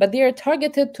targeted, but they are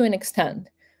targeted to an extent.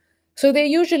 So they're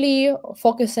usually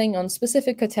focusing on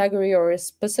specific category or a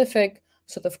specific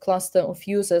sort of cluster of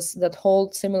users that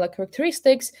hold similar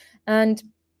characteristics. And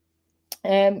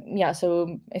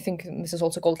so I think this is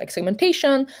also called like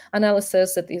segmentation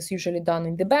analysis that is usually done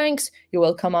in the banks. You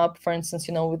will come up, for instance,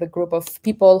 with a group of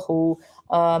people who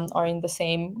are in the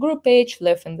same group page,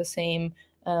 live in the same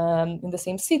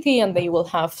city, and they will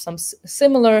have some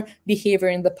similar behavior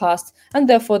in the past, and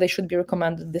therefore they should be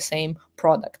recommended the same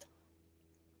product.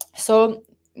 So,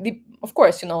 of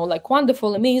course, like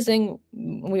wonderful, amazing,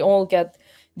 we all get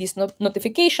these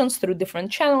notifications through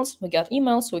different channels. We get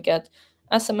emails, we get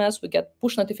SMS, we get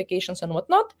push notifications and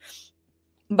whatnot.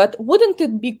 But wouldn't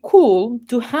it be cool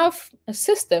to have a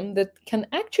system that can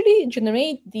actually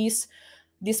generate these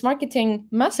marketing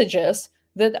messages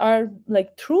that are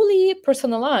like truly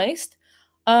personalized,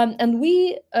 and can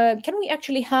we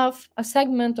actually have a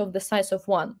segment of the size of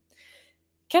one?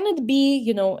 Can it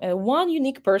be, one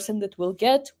unique person that will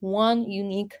get one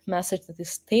unique message that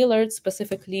is tailored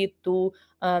specifically to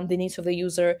the needs of the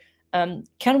user?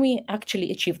 Can we actually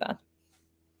achieve that?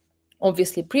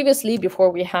 Obviously, previously, before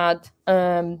we had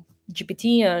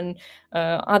GPT and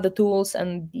other tools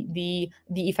and the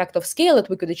effect of scale that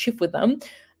we could achieve with them,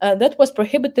 that was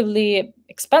prohibitively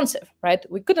expensive, right?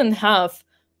 We couldn't have,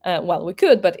 we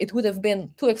could, but it would have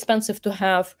been too expensive to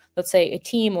have, let's say, a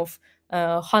team of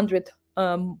 100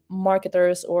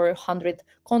 marketers or 100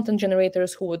 content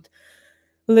generators who would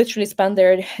literally spend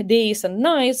their days and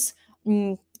nights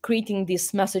creating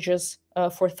these messages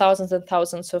for thousands and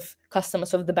thousands of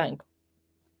customers of the bank.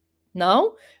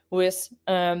 Now, with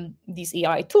these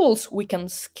AI tools, we can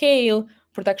scale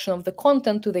production of the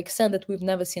content to the extent that we've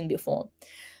never seen before.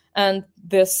 And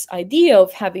this idea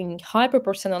of having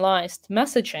hyper-personalized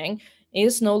messaging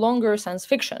is no longer science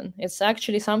fiction. It's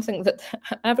actually something that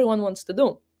everyone wants to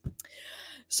do.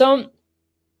 So,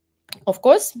 of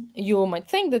course, you might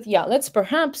think that, yeah, let's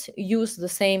perhaps use the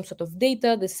same sort of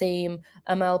data, the same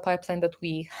ML pipeline that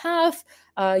we have,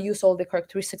 use all the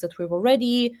characteristics that we've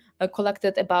already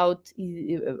collected about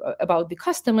the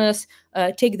customers,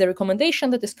 take the recommendation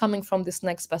that is coming from this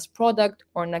next best product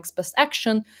or next best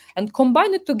action, and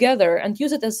combine it together and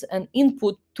use it as an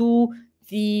input to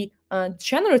the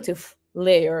generative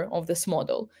layer of this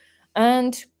model.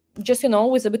 And just,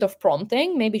 with a bit of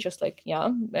prompting, maybe just like,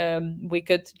 we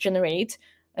could generate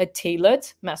tailored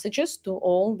messages to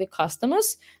all the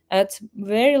customers at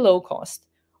very low cost,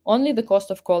 only the cost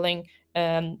of calling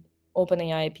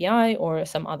OpenAI API or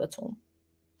some other tool.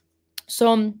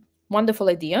 So wonderful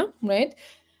idea, right?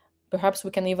 Perhaps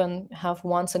we can even have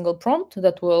one single prompt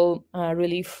that will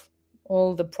relieve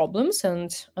all the problems,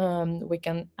 and we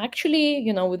can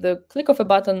actually, with the click of a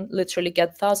button, literally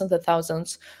get thousands and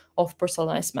thousands of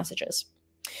personalized messages.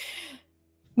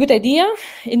 Good idea.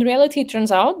 In reality, it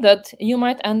turns out that you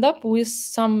might end up with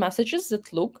some messages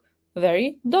that look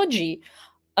very dodgy,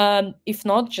 if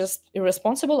not just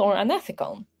irresponsible or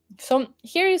unethical. So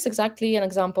here is exactly an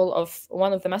example of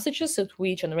one of the messages that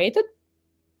we generated,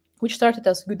 which started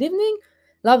as "Good evening,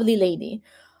 lovely lady."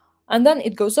 And then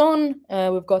it goes on.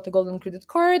 We've got a golden credit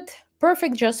card,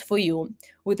 perfect just for you.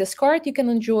 With this card, you can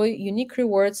enjoy unique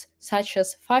rewards such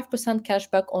as 5%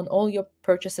 cashback on all your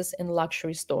purchases in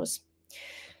luxury stores.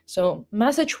 So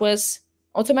message was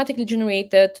automatically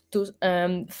generated to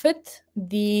fit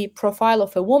the profile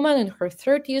of a woman in her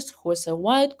 30s who is a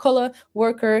white-collar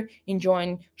worker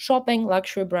enjoying shopping,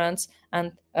 luxury brands,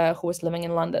 and who is living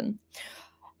in London.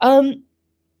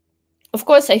 Of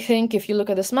course, I think if you look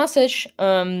at this message,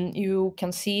 you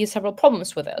can see several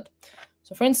problems with it.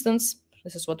 So for instance,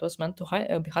 this is what was meant to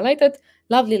be highlighted,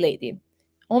 lovely lady.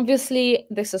 Obviously,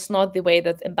 this is not the way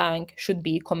that a bank should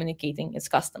be communicating its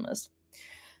customers.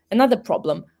 Another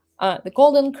problem, the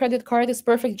golden credit card is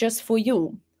perfect just for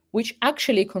you, which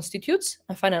actually constitutes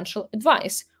a financial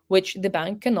advice, which the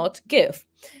bank cannot give.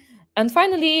 And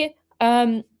finally,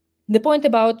 the point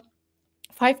about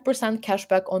 5%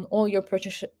 cashback on all your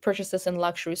purchases in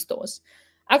luxury stores.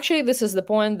 Actually, this is the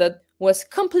point that was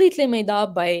completely made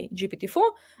up by GPT-4,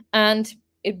 and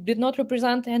it did not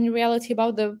represent any reality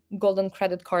about the golden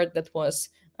credit card that was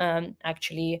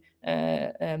actually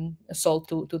sold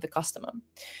to the customer.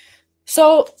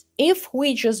 So if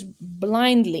we just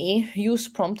blindly use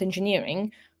prompt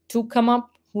engineering to come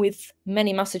up with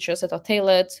many messages that are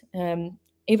tailored,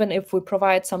 even if we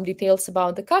provide some details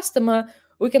about the customer,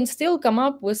 we can still come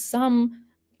up with some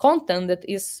content that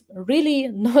is really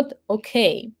not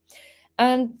okay.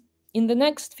 And in the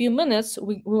next few minutes,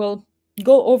 we will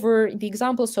go over the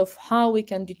examples of how we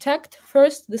can detect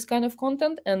first this kind of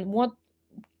content and what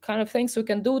kind of things we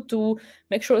can do to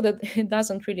make sure that it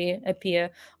doesn't really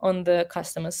appear on the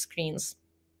customer screens.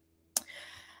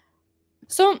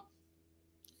 So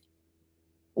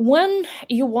when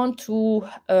you want to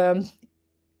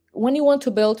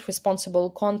build responsible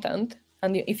content,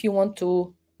 and if you want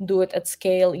to do it at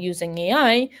scale using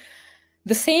AI,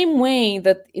 the same way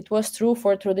that it was true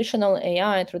for traditional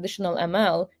AI, traditional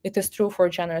ML, it is true for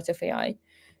generative AI.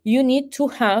 You need to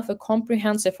have a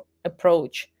comprehensive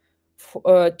approach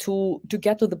to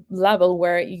get to the level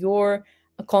where your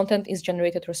content is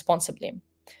generated responsibly.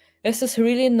 This is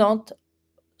really not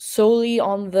solely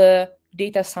on the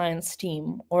data science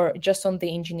team or just on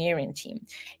the engineering team.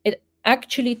 It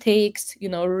actually takes,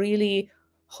 really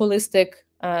holistic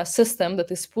system that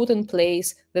is put in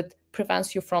place that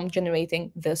prevents you from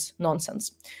generating this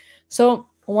nonsense. So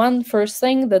one first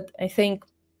thing that I think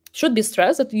should be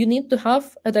stressed, that you need to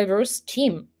have a diverse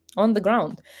team on the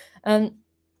ground. And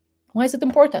why is it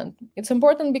important? It's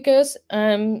important because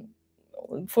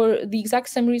for the exact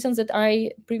same reasons that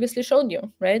I previously showed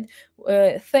you, right?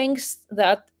 Things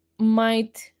that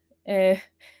might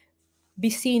be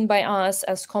seen by us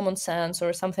as common sense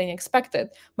or something expected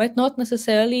might not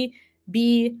necessarily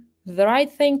be the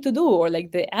right thing to do or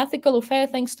like the ethical or fair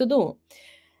things to do.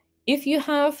 If you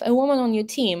have a woman on your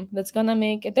team, that's gonna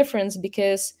make a difference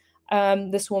because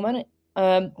this woman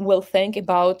will think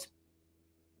about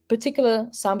particular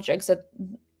subjects that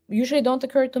usually don't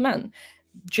occur to men,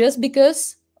 just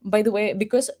because, by the way,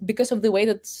 because of the way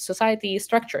that society is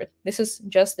structured. This is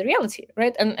just the reality,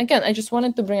 right? And again, I just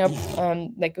wanted to bring up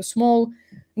like a small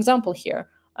example here.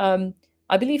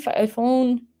 I believe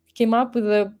iPhone came up with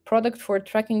a product for a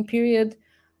tracking period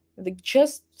like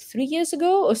just 3 years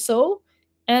ago or so,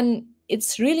 and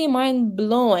it's really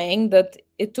mind-blowing that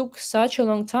it took such a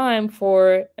long time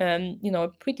for a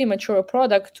pretty mature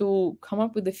product to come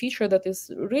up with a feature that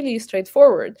is really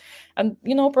straightforward. And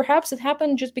perhaps it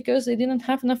happened just because they didn't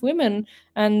have enough women,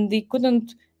 and they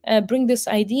couldn't bring this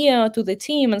idea to the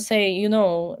team and say,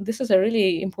 this is a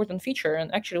really important feature,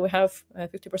 and actually we have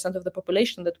 50% of the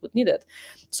population that would need it.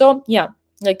 So yeah,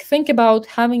 like think about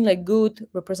having like good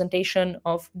representation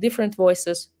of different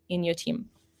voices in your team.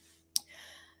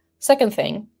 Second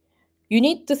thing, you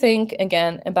need to think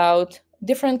again about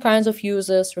different kinds of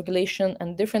users, regulation,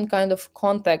 and different kind of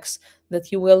contexts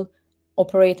that you will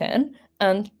operate in,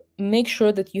 and make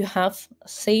sure that you have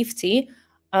safety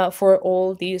for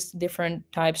all these different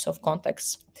types of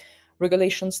contexts.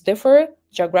 Regulations differ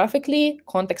geographically,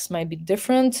 contexts might be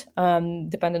different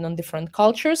depending on different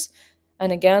cultures.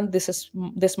 And again, this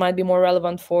might be more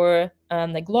relevant for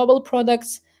like global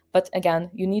products. But again,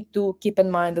 you need to keep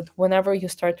in mind that whenever you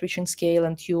start reaching scale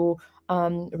and you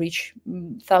reach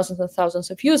thousands and thousands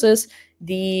of users,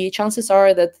 the chances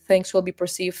are that things will be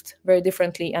perceived very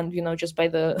differently. And, just by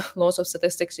the laws of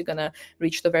statistics, you're going to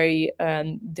reach the very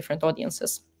different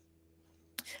audiences.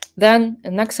 Then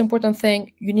the next important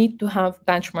thing, you need to have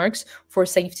benchmarks for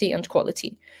safety and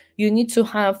quality. You need to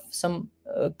have some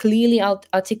clearly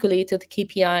articulated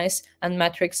KPIs and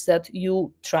metrics that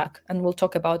you track, and we'll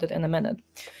talk about it in a minute.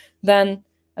 Then,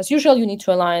 as usual, you need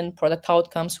to align product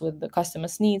outcomes with the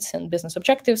customer's needs and business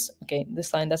objectives. Okay,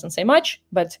 this line doesn't say much,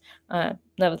 but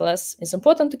nevertheless, it's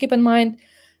important to keep in mind.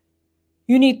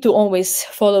 You need to always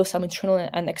follow some internal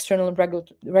and external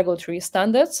regulatory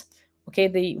standards. Okay,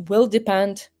 they will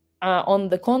depend on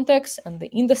the context and the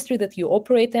industry that you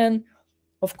operate in.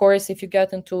 Of course, if you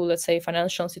get into, let's say,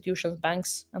 financial institutions,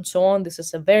 banks, and so on, this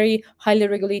is a very highly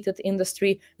regulated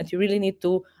industry, and you really need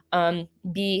to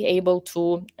be able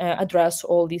to address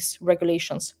all these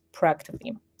regulations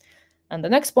proactively. And the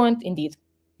next point, indeed,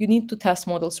 you need to test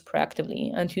models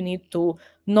proactively, and you need to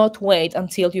not wait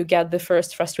until you get the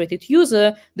first frustrated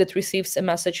user that receives a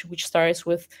message which starts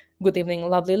with "Good evening,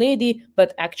 lovely lady,"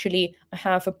 but actually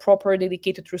have a proper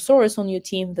dedicated resource on your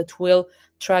team that will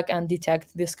track and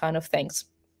detect these kind of things.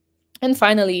 And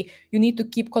finally, you need to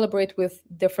keep collaborate with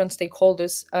different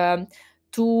stakeholders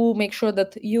to make sure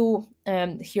that you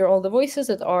hear all the voices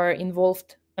that are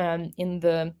involved in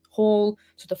the whole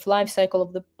sort of life cycle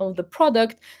of the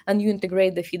product, and you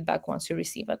integrate the feedback once you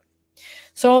receive it.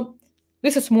 So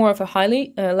this is more of a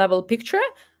highly level picture.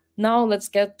 Now let's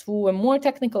get to a more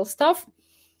technical stuff.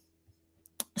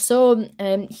 So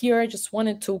here I just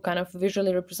wanted to kind of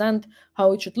visually represent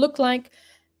how it should look like.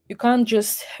 You can't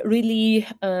just really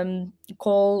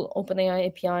call OpenAI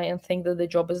API and think that the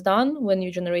job is done when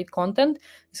you generate content.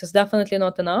 This is definitely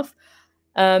not enough.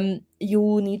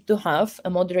 You need to have a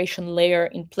moderation layer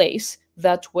in place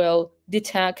that will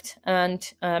detect and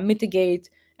mitigate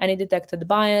any detected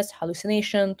bias,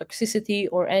 hallucination, toxicity,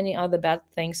 or any other bad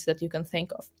things that you can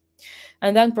think of.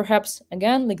 And then perhaps,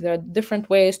 again, like there are different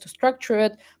ways to structure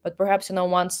it, but perhaps,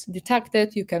 once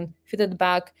detected, you can feed it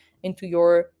back into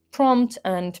your prompt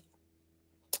and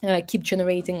keep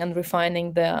generating and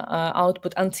refining the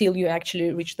output until you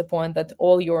actually reach the point that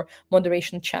all your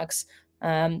moderation checks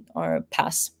are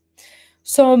pass.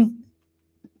 So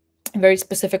very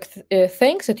specific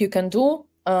things that you can do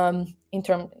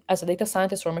as a data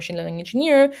scientist or machine learning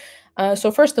engineer. So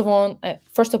first of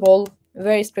all,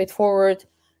 very straightforward.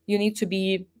 You need to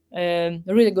be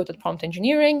really good at prompt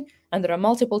engineering, and there are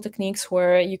multiple techniques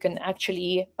where you can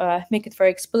actually make it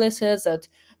very explicit that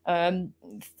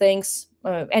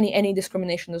any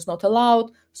discrimination is not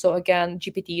allowed. So again,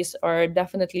 GPTs are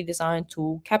definitely designed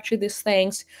to capture these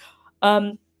things.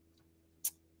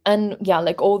 And yeah,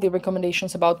 like all the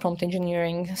recommendations about prompt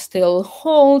engineering still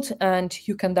hold, and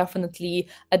you can definitely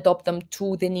adopt them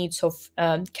to the needs of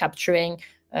capturing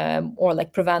or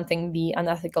like preventing the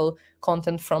unethical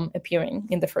content from appearing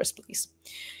in the first place.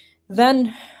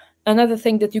 Then another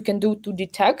thing that you can do to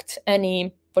detect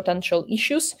any potential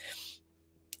issues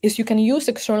is you can use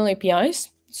external APIs.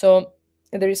 So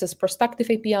there is this perspective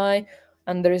API,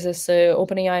 and there is this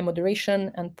OpenAI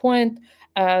moderation endpoint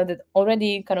that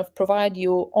already kind of provide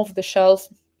you off-the-shelf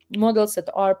models that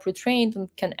are pre-trained and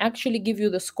can actually give you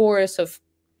the scores of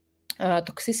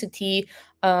toxicity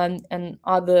and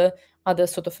other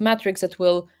sort of metrics that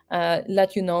will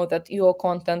let you know that your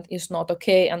content is not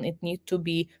okay and it needs to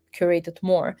be curated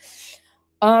more.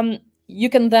 You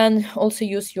can then also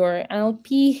use your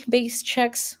NLP-based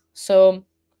checks. So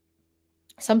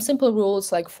some simple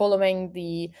rules like following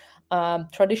the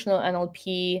traditional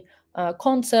NLP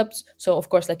concepts. So of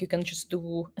course, like you can just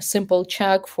do a simple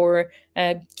check for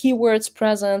keywords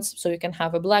presence. So you can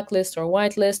have a blacklist or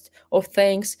whitelist of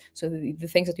things. So the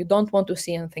things that you don't want to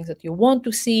see and things that you want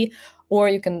to see. Or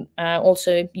you can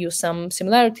also use some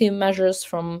similarity measures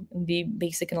from the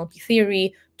basic NLP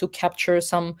theory to capture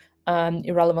some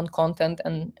irrelevant content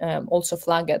and also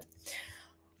flag it.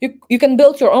 You can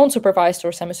build your own supervised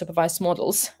or semi-supervised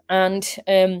models. And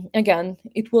again,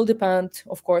 it will depend,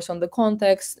 of course, on the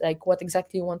context, like what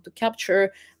exactly you want to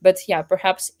capture. But yeah,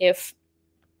 perhaps if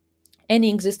any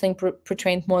existing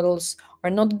pre-trained models are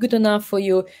not good enough for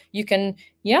you, you can,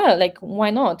 yeah, like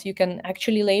why not? You can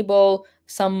actually label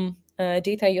some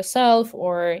data yourself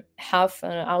or have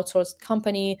an outsourced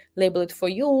company label it for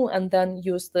you and then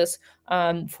use this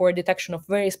for detection of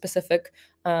very specific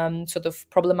sort of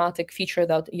problematic feature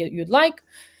that you'd like.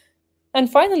 And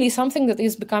finally, something that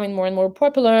is becoming more and more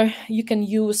popular, you can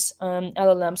use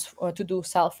LLMs to do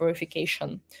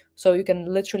self-verification. So you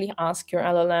can literally ask your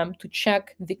LLM to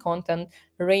check the content,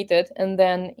 rate it, and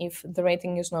then if the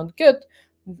rating is not good,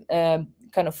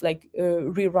 kind of like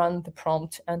rerun the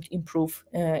prompt and improve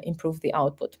the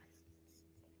output.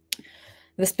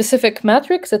 The specific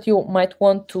metrics that you might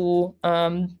want to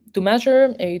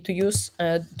measure, to use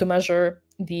to measure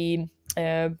the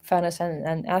fairness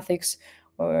and ethics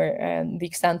or the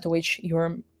extent to which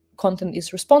your content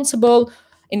is responsible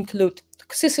include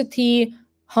toxicity,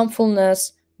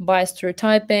 harmfulness, bias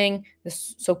stereotyping, the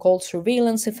so-called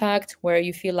surveillance effect, where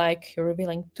you feel like you're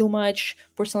revealing too much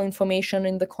personal information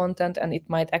in the content and it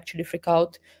might actually freak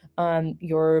out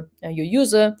your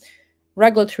user,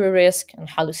 regulatory risk, and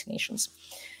hallucinations.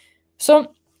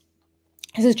 So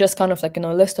this is just kind of like a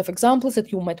list of examples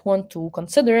that you might want to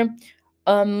consider.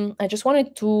 I just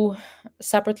wanted to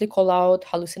separately call out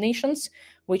hallucinations,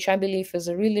 which I believe is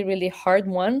a really, really hard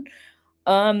one.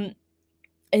 I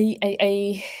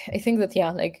think that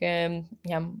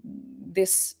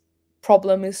this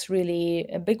problem is really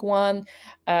a big one.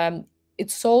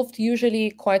 It's solved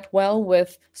usually quite well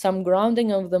with some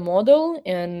grounding of the model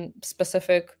in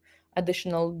specific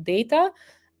additional data.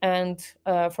 And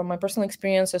from my personal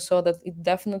experience, I saw that it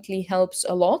definitely helps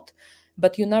a lot.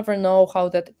 But you never know how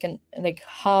that can, like,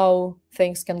 how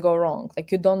things can go wrong. Like,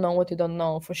 you don't know what you don't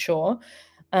know for sure.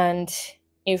 And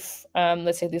if,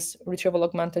 let's say, this retrieval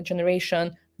augmented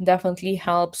generation definitely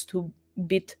helps to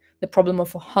beat the problem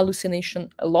of hallucination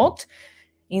a lot,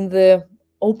 in the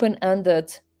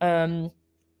open-ended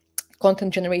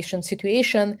content generation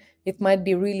situation, it might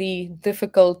be really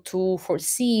difficult to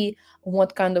foresee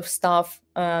what kind of stuff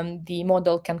the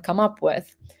model can come up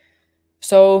with.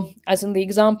 So, as in the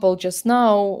example just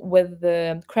now with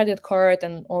the credit card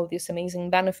and all these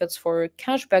amazing benefits for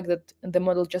cashback that the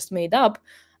model just made up,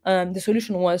 the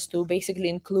solution was to basically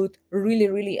include really,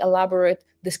 really elaborate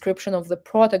description of the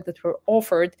product that were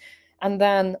offered, and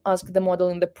then ask the model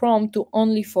in the prompt to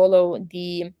only follow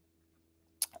the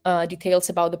details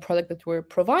about the product that were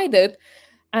provided,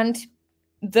 and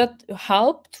that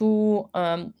helped to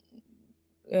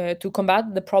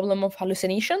combat the problem of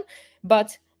hallucination.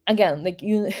 But again, like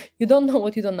you don't know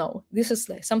what you don't know. This is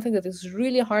like something that is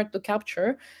really hard to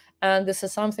capture, and this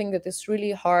is something that is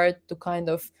really hard to kind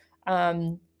of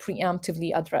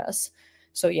preemptively address.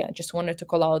 So yeah, just wanted to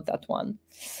call out that one.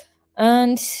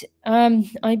 And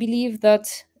I believe that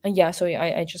so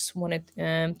I just wanted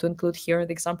to include here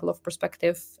the example of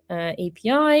Perspective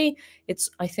API.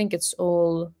 I think it's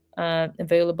all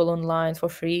available online for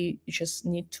free. You just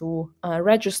need to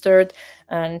register it,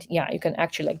 and yeah, you can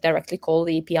actually like directly call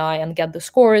the API and get the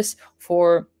scores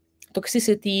for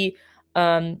toxicity,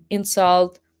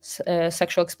 insult,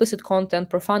 sexual explicit content,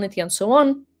 profanity, and so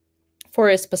on, for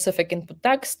a specific input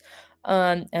text.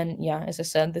 And yeah, as I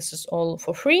said, this is all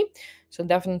for free, so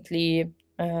definitely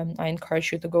I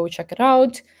encourage you to go check it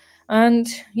out. And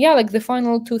yeah, like the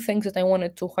final two things that I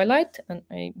wanted to highlight, and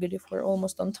I believe we're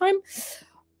almost on time.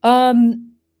 As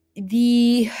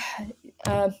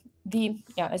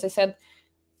I said,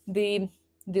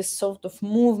 this sort of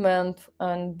movement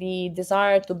and the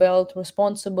desire to build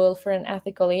responsible, fair, and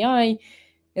ethical AI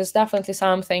is definitely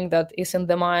something that is in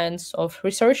the minds of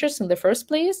researchers in the first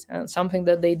place, and something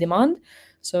that they demand.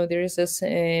 So there is this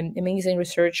amazing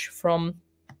research from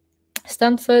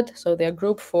Stanford, so their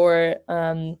group for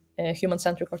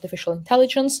human-centric artificial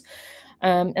intelligence,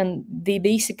 and they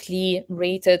basically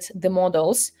rated the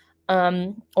models,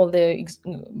 all the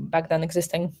back then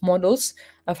existing models,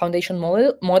 foundation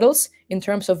models, in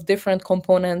terms of different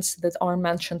components that are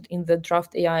mentioned in the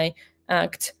Draft AI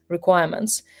Act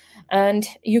requirements. And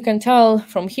you can tell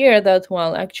from here that,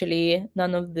 well, actually,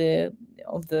 none of the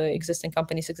existing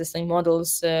companies' existing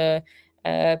models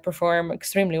perform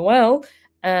extremely well.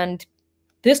 And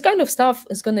this kind of stuff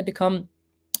is going to become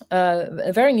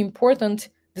a very important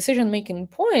decision-making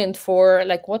point for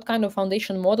like what kind of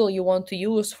foundation model you want to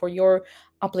use for your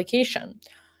application.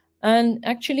 And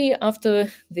actually,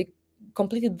 after they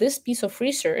completed this piece of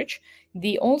research,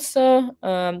 they also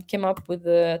came up with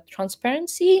the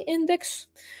transparency index,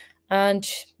 and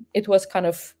it was kind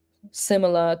of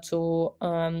similar to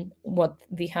what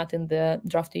they had in the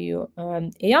Draft EU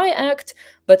AI Act.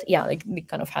 But yeah, like they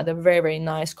kind of had a very, very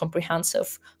nice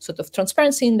comprehensive sort of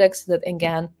transparency index that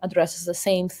again addresses the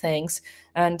same things.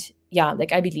 And yeah,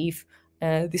 like I believe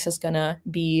this is gonna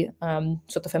be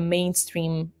sort of a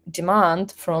mainstream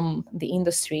demand from the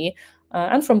industry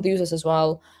and from the users as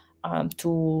well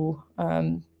to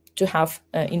have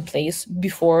in place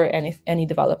before any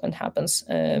development happens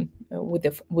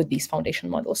with these foundation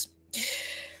models.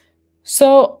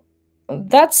 So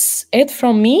that's it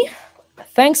from me.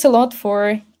 Thanks a lot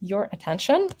for your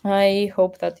attention. I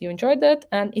hope that you enjoyed it.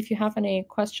 And if you have any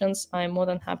questions, I'm more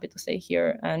than happy to stay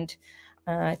here and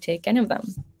take any of them.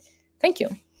 Thank you.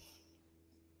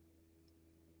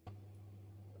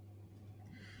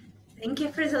 Thank you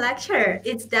for the lecture.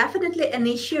 It's definitely an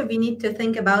issue we need to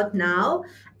think about now,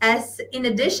 as in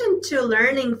addition to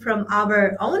learning from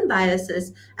our own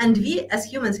biases, and we as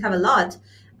humans have a lot,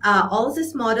 all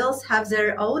these models have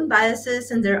their own biases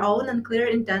and their own unclear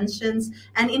intentions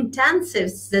and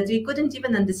intensives that we couldn't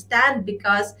even understand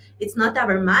because it's not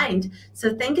our mind.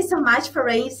 So thank you so much for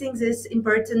raising these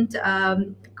important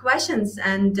questions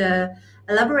and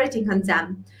elaborating on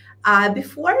them.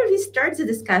 Before we start the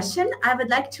discussion, I would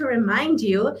like to remind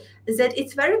you that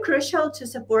it's very crucial to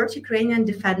support Ukrainian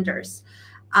defenders.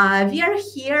 We are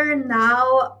here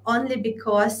now only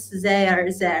because they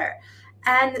are there.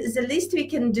 And the least we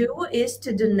can do is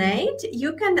to donate.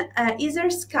 You can either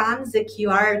scan the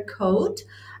QR code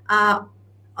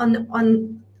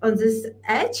on this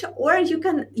edge, or you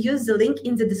can use the link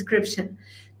in the description.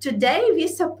 Today, we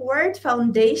support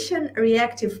Foundation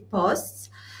reactive posts.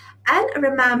 And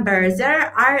remember,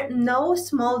 there are no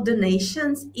small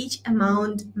donations. Each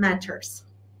amount matters.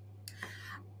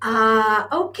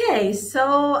 Okay,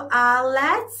 so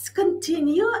let's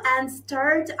continue and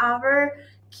start our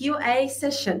QA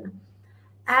session.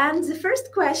 And the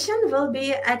first question will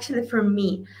be actually from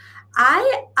me.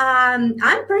 I'm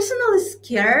personally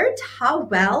scared how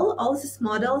well all these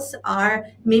models are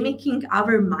mimicking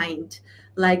our mind.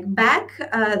 Like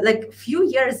a few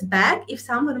years back, if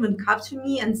someone would come to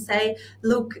me and say,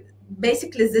 look,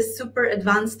 basically this super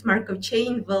advanced Markov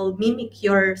chain will mimic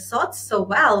your thoughts so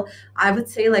well, I would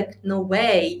say like, no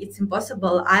way, it's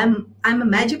impossible. I'm a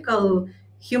magical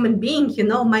human being, you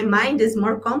know, my mind is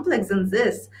more complex than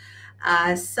this.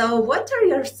 So what are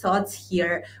your thoughts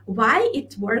here? Why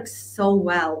it works so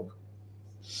well?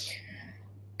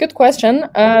 Good question.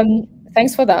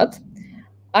 Thanks for that.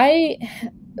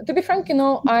 To be frank, you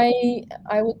know,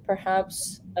 I would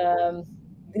perhaps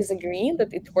disagree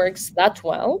that it works that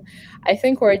well. I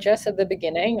think we're just at the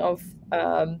beginning of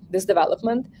this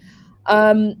development.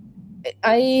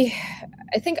 I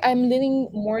think I'm leaning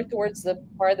more towards the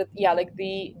part that, yeah, like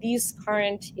these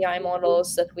current AI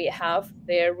models that we have,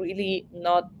 they're really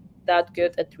not that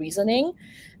good at reasoning.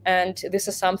 And this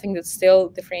is something that still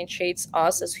differentiates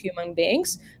us as human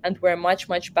beings. And we're much,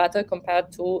 much better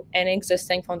compared to any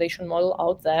existing foundation model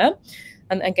out there.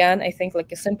 And again, I think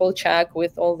like a simple check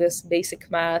with all this basic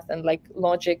math and like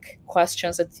logic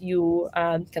questions that you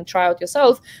can try out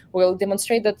yourself will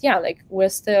demonstrate that, yeah, like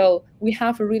we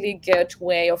have a really good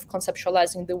way of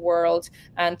conceptualizing the world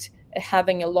and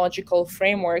having a logical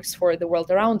frameworks for the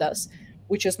world around us,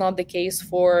 which is not the case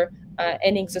for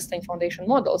any existing foundation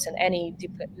models and any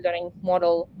deep learning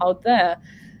model out there.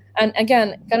 And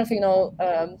again, kind of, you know,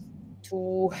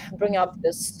 to bring up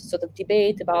this sort of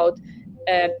debate about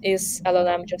is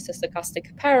LLM just a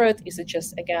stochastic parrot? Is it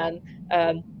just, again,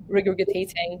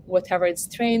 regurgitating whatever it's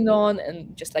trained on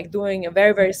and just like doing a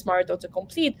very, very smart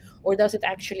autocomplete? Or does it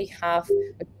actually have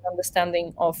a good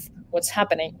understanding of what's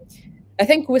happening? I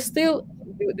think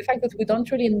the fact that we don't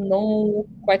really know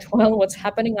quite well what's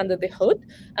happening under the hood,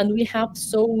 and we've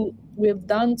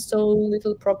done so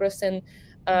little progress in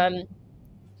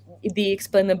the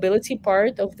explainability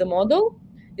part of the model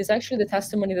is actually the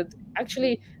testimony that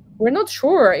actually we're not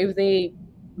sure if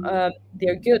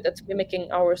they're good at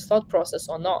mimicking our thought process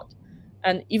or not,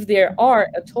 and if they are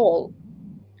at all.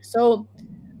 So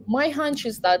my hunch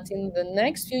is that in the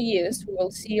next few years, we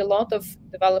will see a lot of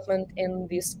development in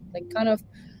this like kind of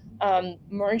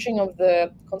merging of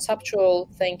the conceptual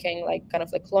thinking, like kind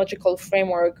of like logical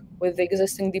framework with the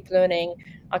existing deep learning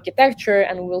architecture,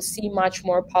 and we'll see much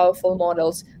more powerful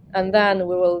models. And then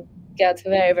we will get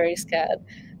very, very scared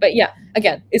But yeah,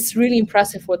 again, it's really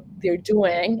impressive what they're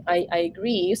doing. I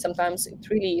agree. Sometimes it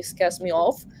really scares me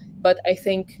off, but I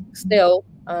think still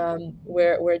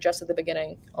we're just at the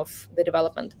beginning of the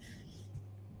development.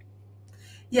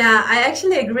 Yeah, I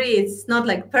actually agree. It's not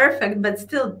like perfect, but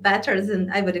still better than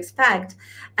I would expect.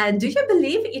 Do you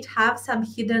believe it have some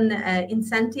hidden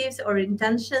incentives or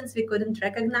intentions we couldn't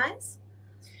recognize?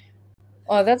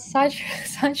 Oh, that's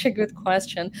such a good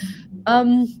question.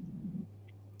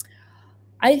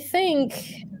 I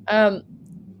think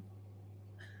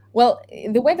well,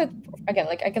 the way that, again,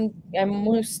 like I'm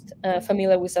most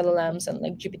familiar with LLMs and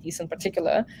like GPTs in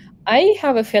particular. I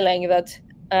have a feeling that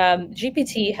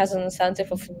GPT has an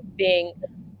incentive of being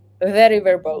very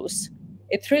verbose.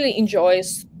 It really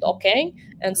enjoys talking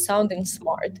and sounding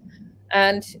smart.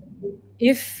 And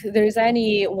if there is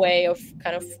any way of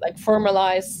kind of like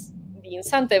formalize the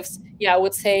incentives, yeah, I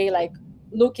would say like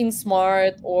looking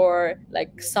smart or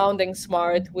like sounding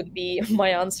smart would be my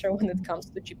answer when it comes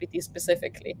to GPT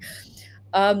specifically.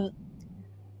 Um,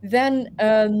 then,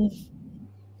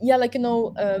 yeah, like,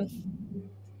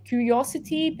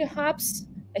 curiosity, perhaps.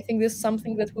 I think this is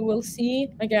something that we will see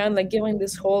again, like given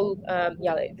this whole,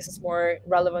 yeah, like, this is more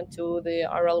relevant to the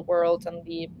RL world and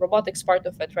the robotics part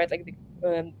of it, right? Like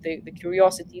the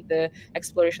curiosity, the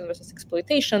exploration versus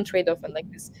exploitation trade-off, and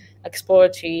like this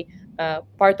exploratory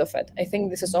part of it. I think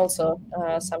this is also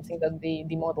something that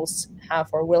the models have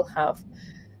or will have.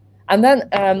 And then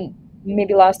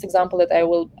maybe last example that I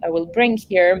will bring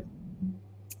here.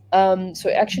 So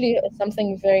actually,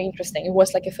 something very interesting. It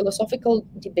was like a philosophical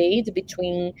debate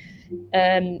between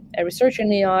a researcher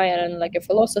in AI and like a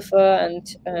philosopher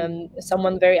and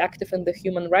someone very active in the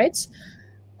human rights,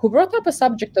 who brought up a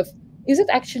subject of, is it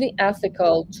actually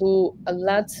ethical to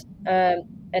let an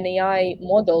AI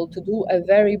model to do a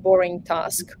very boring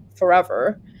task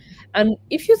forever? And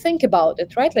if you think about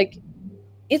it, right, like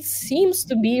it seems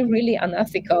to be really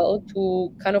unethical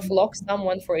to kind of lock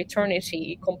someone for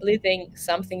eternity completing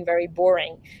something very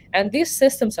boring. And these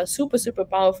systems are super, super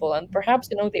powerful, and perhaps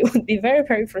they would be very,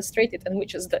 very frustrated, and we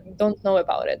just don't know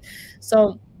about it.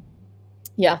 So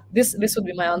yeah, this would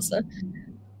be my answer.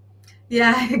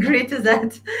 Yeah, I agree to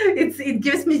that. It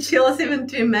gives me chills even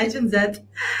to imagine that.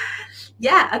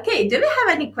 Yeah, okay. Do we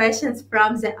have any questions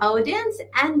from the audience?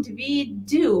 And we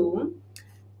do.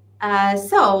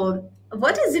 So,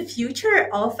 what is the future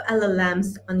of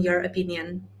LLMs, on your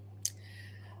opinion?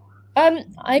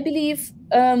 I believe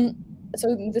so.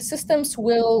 The systems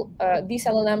will, these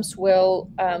LLMs will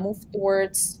move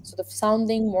towards sort of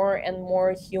sounding more and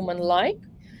more human-like.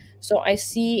 So I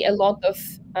see a lot of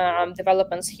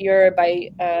developments here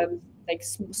by like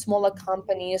smaller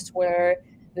companies where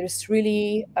there's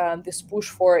really this push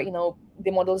for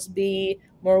the models be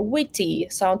more witty,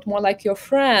 sound more like your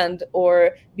friend,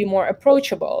 or be more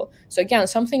approachable. So again,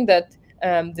 something that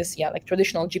like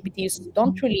traditional GPTs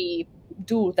don't really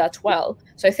do that well.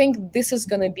 So I think this is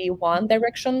going to be one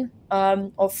direction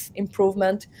of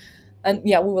improvement. And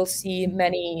yeah, we will see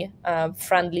many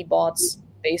friendly bots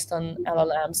based on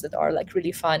LLMs that are like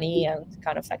really funny and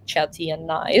kind of like chatty and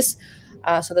nice.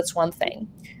 So that's one thing.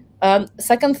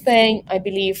 Second thing, I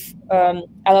believe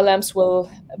LLMs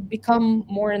will become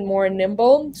more and more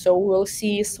nimble. So we'll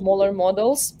see smaller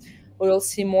models. We will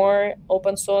see more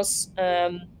open source,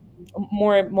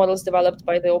 more models developed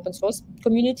by the open source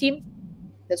community.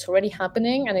 That's already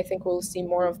happening, and I think we'll see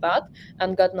more of that.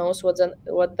 And God knows what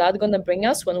that's gonna bring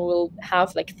us when we'll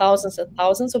have like thousands and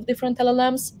thousands of different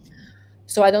LLMs.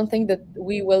 So I don't think that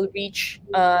we will reach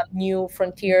new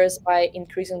frontiers by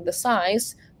increasing the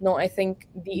size. No, I think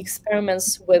the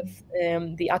experiments with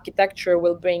the architecture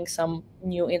will bring some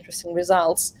new interesting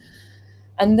results.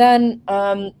 And then,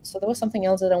 so there was something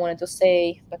else that I wanted to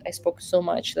say, but I spoke so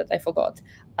much that I forgot.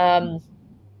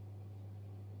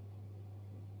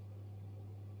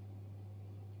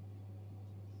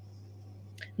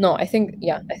 No, I think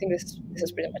this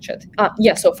is pretty much it.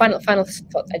 Yeah. So final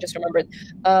thought. I just remembered.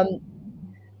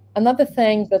 Another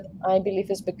thing that I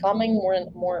believe is becoming more and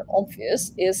more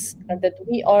obvious is that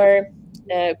we are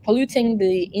polluting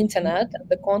the internet,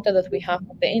 the content that we have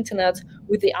on the internet,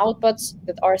 with the outputs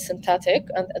that are synthetic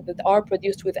and that are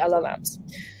produced with LLMs.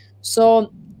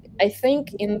 So I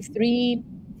think in 3-5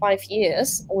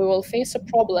 years, we will face a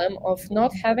problem of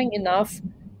not having enough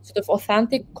sort of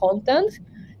authentic content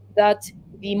that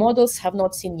the models have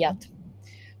not seen yet.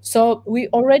 So we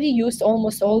already used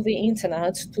almost all the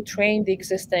internet to train the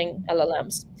existing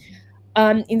LLMs.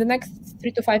 In the next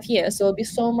 3-5 years, there will be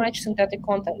so much synthetic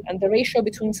content, and the ratio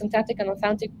between synthetic and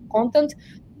authentic content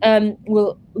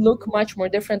will look much more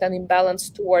different and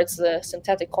imbalanced towards the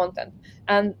synthetic content.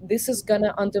 And this is going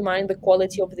to undermine the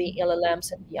quality of the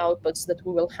LLMs and the outputs that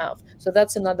we will have. So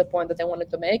that's another point that I wanted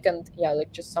to make. And yeah,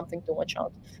 like just something to watch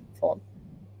out for.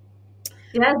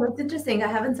 Yeah, that's interesting. I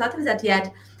haven't thought of that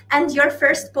yet. And your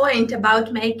first point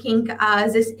about making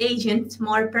this agent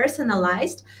more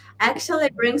personalized actually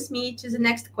brings me to the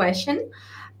next question.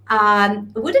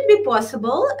 Would it be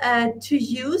possible to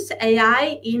use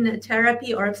AI in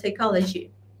therapy or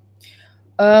psychology?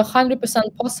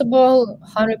 100% possible,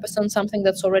 100% something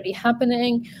that's already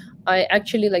happening. I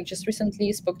actually just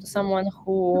recently spoke to someone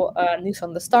who is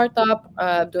on the startup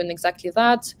doing exactly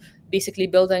that, basically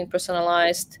building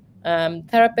personalized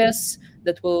therapists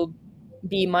that will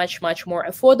be much more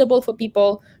affordable for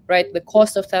people, right? The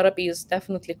cost of therapy is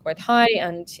definitely quite high,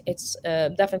 and it's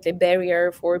definitely a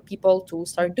barrier for people to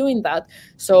start doing that.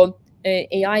 So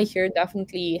AI here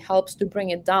definitely helps to bring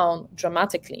it down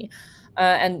dramatically.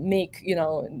 And make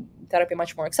therapy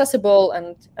much more accessible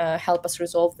and help us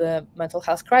resolve the mental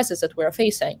health crisis that we're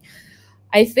facing.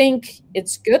 I think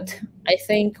it's good. I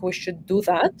think we should do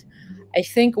that. I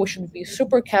think we should be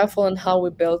super careful in how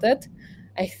we build it.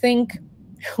 I think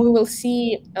we will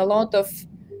see a lot of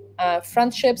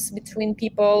friendships between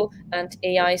people and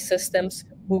AI systems.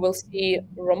 We will see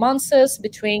romances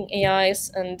between AIs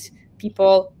and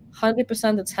people.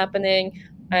 100% it's happening.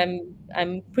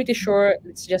 I'm pretty sure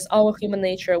it's just our human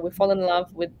nature. We fall in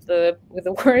love with the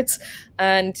words,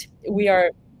 and we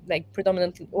are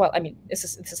predominantly, well, I mean, this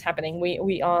is happening.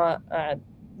 We are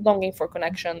longing for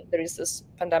connection. There is this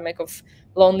pandemic of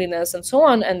loneliness and so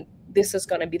on, and this is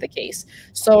going to be the case.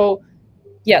 So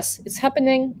yes, it's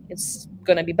happening. It's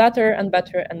going to be better and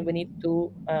better, and we need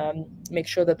to make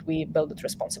sure that we build it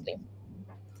responsibly.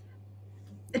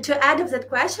 To add of that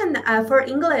question, for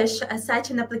English,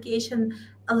 such an application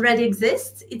already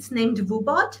exists. It's named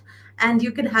Woobot, and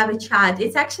you can have a chat.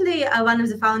 It's actually one of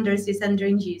the founders is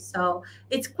Inria, so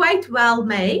it's quite well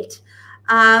made.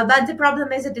 But the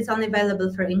problem is that it's only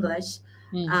available for English.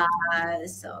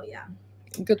 So yeah.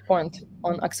 Good point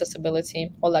on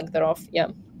accessibility or lack thereof. Yeah.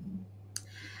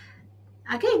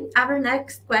 Okay, our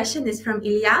next question is from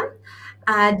Ilya.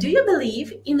 Do you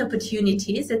believe in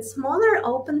opportunities that smaller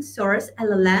open source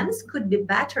LLMs could be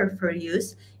better for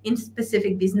use in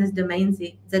specific business domains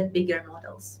than bigger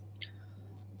models?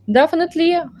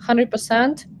 Definitely,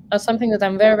 100%. Something that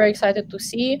I'm very excited to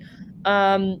see.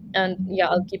 And yeah,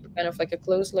 I'll keep kind of a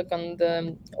close look on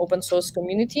the open source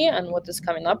community and what is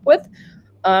coming up with.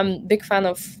 Big fan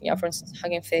of, for instance,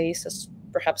 Hugging Face as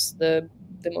perhaps the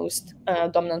most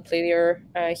dominant player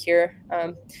here.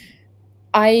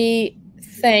 I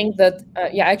think that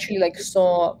I actually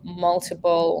saw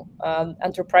multiple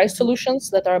enterprise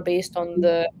solutions that are based on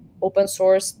the open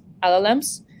source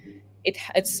LLMs. It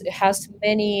has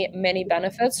many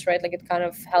benefits, right? It kind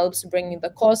of helps bringing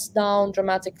the cost down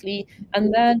dramatically,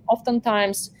 and then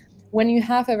oftentimes when you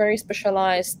have a very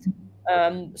specialized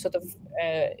sort of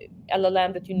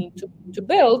LLM that you need to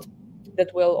build,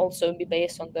 that will also be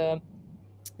based on the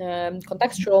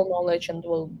contextual knowledge and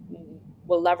will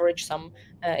leverage some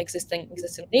existing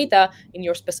data in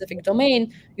your specific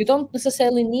domain, you don't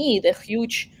necessarily need a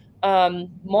huge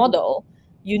model.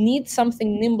 You need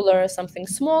something nimbler, something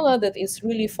smaller that is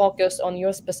really focused on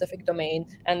your specific domain.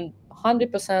 And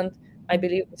 100%, I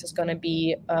believe this is going to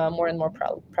be more and more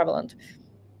prevalent.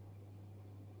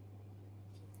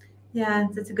 Yeah,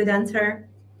 that's a good answer.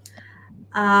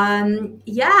 So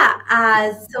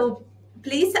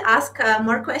please ask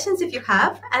more questions if you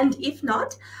have. And if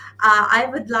not, I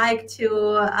would like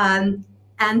to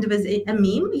end with a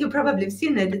meme. You probably have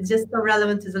seen it. It's just so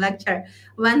relevant to the lecture.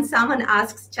 When someone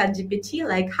asks ChatGPT,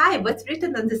 like, hi, what's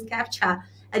written on this CAPTCHA?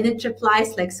 And it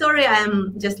replies like, sorry,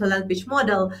 I'm just a language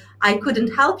model. I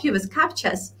couldn't help you with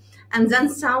CAPTCHAs. And then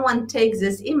someone takes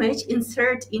this image,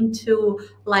 insert into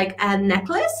a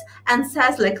necklace and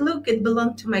says look, it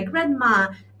belonged to my grandma.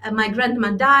 My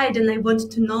grandma died and I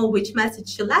want to know which message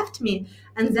she left me.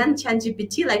 And then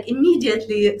ChatGPT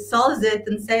immediately solves it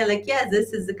and say yeah,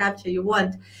 this is the CAPTCHA you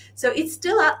want. So it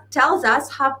still tells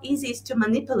us how easy it is to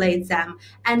manipulate them.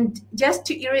 And just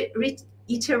to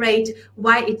reiterate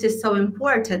why it is so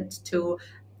important to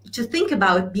think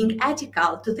about being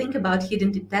ethical, to think about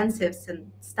hidden intensives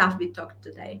and stuff we talked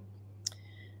today.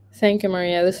 Thank you,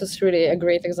 Maria. This is really a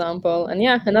great example. And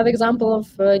yeah, another example of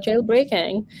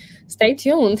jailbreaking. Stay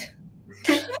tuned.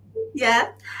 Yeah,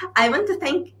 I want to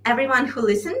thank everyone who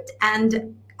listened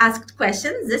and asked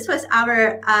questions. This was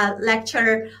our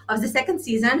lecture of the second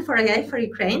season for AI for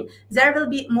Ukraine. There will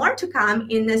be more to come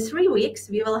in 3 weeks.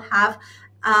 We will have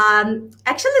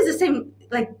actually the same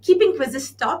like keeping with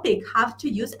this topic, how to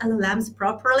use LLMs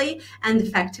properly and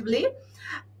effectively.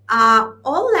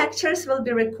 All lectures will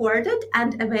be recorded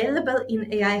and available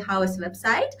in AI House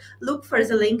website. Look for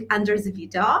the link under the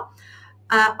video.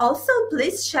 Also,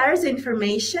 please share the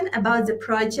information about the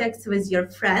projects with your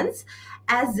friends,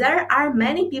 as there are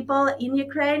many people in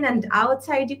Ukraine and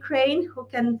outside Ukraine who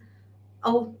can...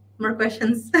 Oh, more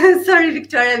questions. Sorry,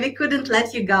 Viktoriia, we couldn't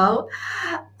let you go.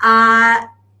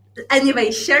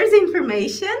 Anyway, share the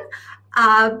information.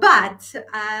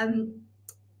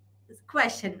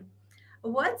 Question: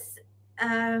 what's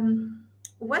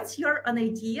your own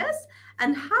ideas,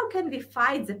 and how can we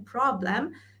fight the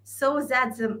problem so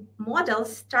that the model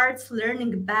starts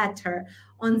learning better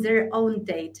on their own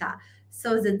data,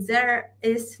 so that there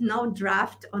is no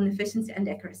draft on efficiency and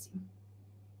accuracy?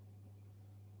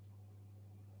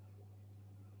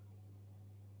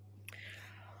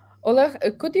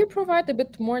 Oleg, could you provide a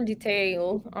bit more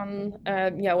detail on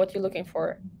what you're looking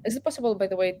for? Is it possible, by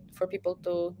the way, for people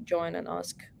to join and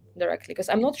ask directly? Because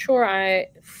I'm not sure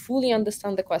I fully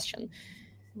understand the question.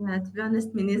 Yeah, to be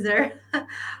honest, me neither.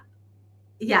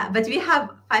 Yeah, but we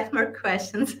have 5 more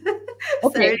questions.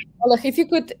 Okay, Oleg, if you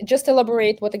could just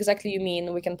elaborate what exactly you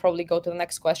mean, we can probably go to the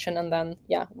next question, and then,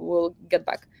 yeah, we'll get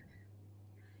back.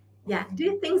 Yeah, do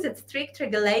you think that strict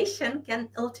regulation can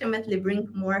ultimately bring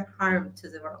more harm to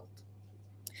the world?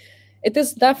 It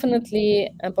is definitely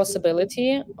a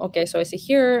possibility. Okay, so I see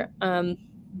here.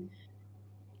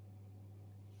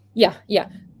 Yeah,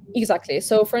 exactly.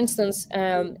 So, for instance,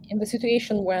 in the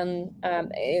situation when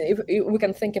if we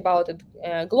can think about it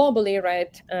globally,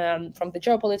 right, from the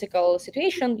geopolitical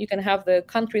situation, you can have the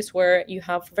countries where you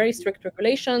have very strict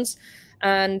regulations,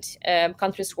 and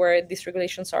countries where these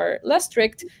regulations are less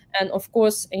strict. And of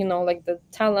course, like the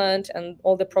talent and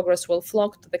all the progress will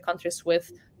flock to the countries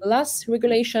with less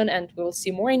regulation, and we will see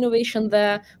more innovation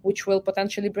there, which will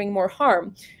potentially bring more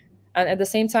harm. And at the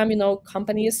same time,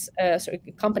 companies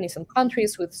and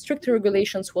countries with stricter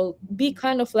regulations will be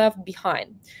kind of left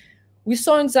behind. We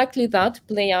saw exactly that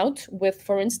play out with,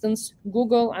 for instance,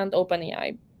 Google and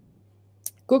OpenAI.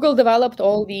 Google developed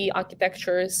all the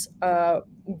architectures,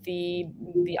 the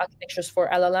architectures for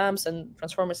LLMs and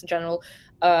transformers in general,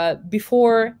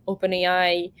 before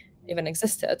OpenAI even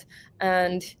existed.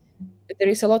 And there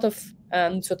is a lot of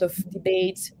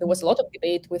debate. There was a lot of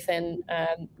debate within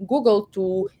Google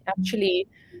to actually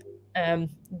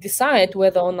decide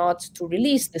whether or not to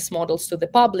release these models to the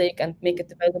public and make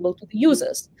it available to the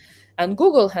users. And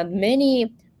Google had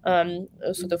many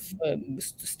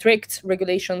strict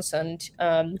regulations and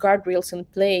guardrails in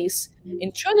place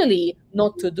internally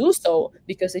not to do so,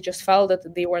 because they just felt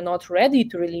that they were not ready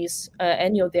to release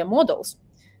any of their models.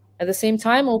 At the same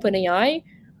time, OpenAI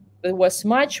was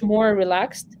much more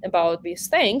relaxed about these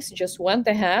things, just went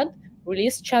ahead,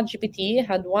 released ChatGPT,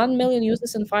 had 1 million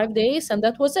users in 5 days, and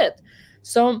that was it.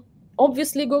 So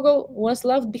obviously Google was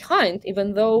left behind,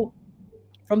 even though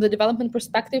from the development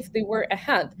perspective, they were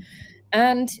ahead.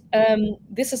 And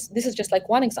this is just like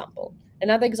one example.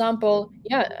 Another example,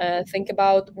 think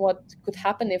about what could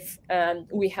happen if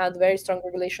we had very strong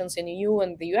regulations in EU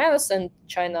and the US, and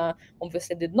China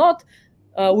obviously did not.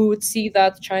 We would see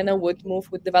that China would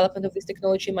move with development of this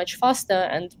technology much faster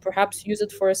and perhaps use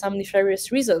it for some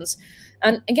nefarious reasons.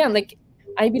 And again,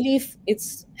 I believe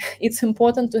it's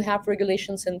important to have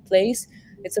regulations in place.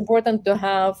 It's important to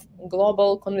have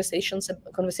global conversation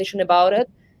about it.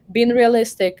 Being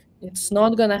realistic, it's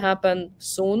not going to happen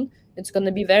soon. It's going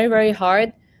to be very, very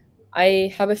hard.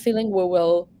 I have a feeling we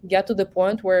will get to the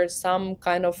point where some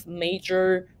kind of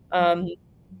major,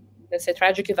 let's say,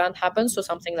 tragic event happens. So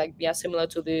something like, similar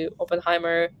to the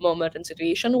Oppenheimer moment and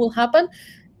situation will happen.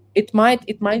 It might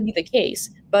be the case,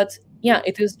 but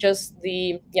it is just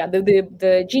the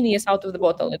genie is out of the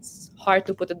bottle. It's hard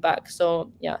to put it back.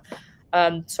 So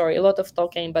sorry, a lot of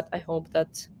talking, but I hope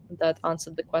that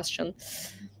answered the question.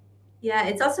 Yeah,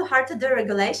 it's also hard to do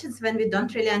regulations when we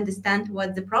don't really understand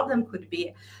what the problem could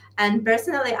be. And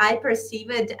personally, I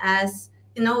perceive it as,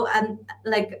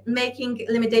 like making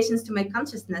limitations to my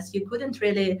consciousness. You couldn't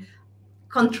really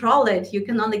control it. You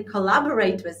can only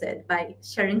collaborate with it by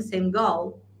sharing same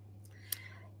goal.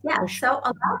 Yeah, so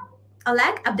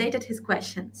Oleg updated his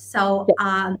question. So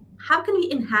how can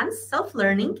we enhance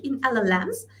self-learning in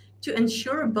LLMs to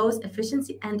ensure both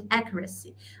efficiency and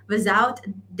accuracy without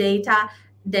data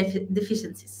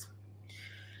deficiencies?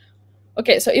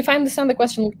 Okay, so if I understand the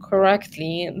question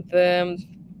correctly,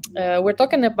 we're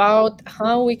talking about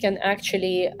how we can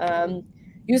actually,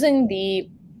 using the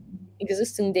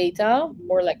existing data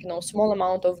or small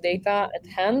amount of data at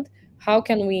hand, how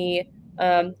can we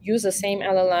use the same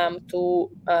LLM to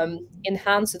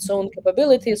enhance its own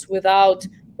capabilities without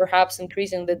perhaps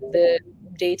increasing the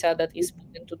data that is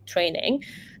put into training,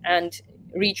 and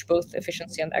reach both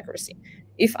efficiency and accuracy,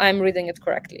 if I'm reading it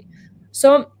correctly.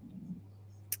 So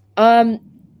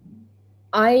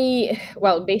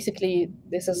basically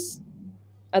this is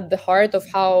at the heart of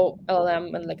how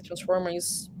LLM and like transformer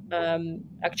is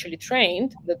actually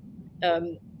trained, that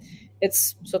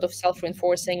it's sort of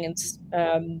self-reinforcing. It's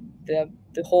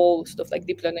the whole sort of like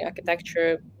deep learning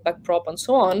architecture, backprop, and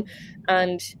so on.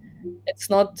 And it's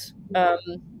not.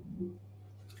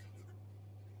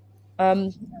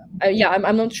 I'm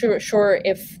not sure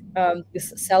if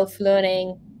this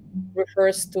self-learning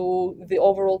refers to the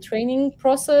overall training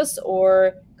process,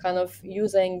 or kind of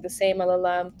using the same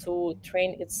LLM to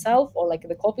train itself, or like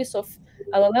the copies of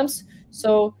LLMs.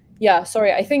 So yeah,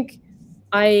 sorry, I think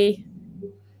I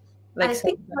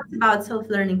think it's about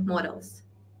self-learning models.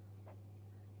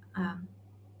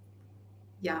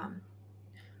 Yeah.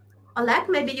 Oleg,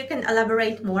 maybe you can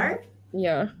elaborate more.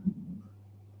 Yeah.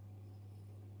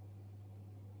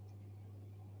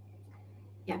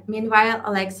 Yeah. Meanwhile,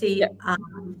 Alexei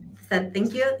said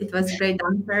thank you. It was a great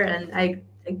answer, and I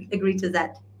agree to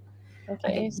that.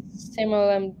 Okay. Same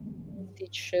LLM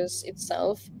teaches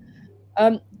itself.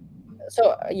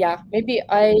 So yeah, maybe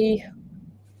I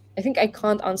think I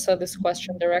can't answer this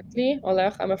question directly,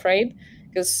 Oleg, I'm afraid,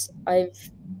 because I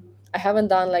haven't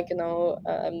done like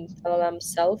LLM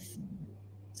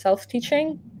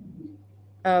self-teaching.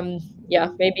 Yeah,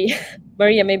 maybe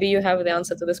Maria, maybe you have the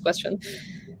answer to this question.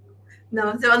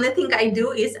 No, the only thing I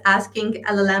do is asking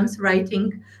LLMs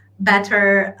writing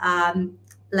better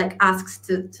like asks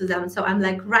to them. So I'm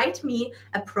like, write me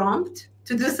a prompt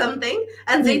to do something,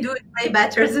 and they do it way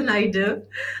better than I do.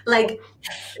 Like,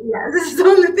 yeah, this is the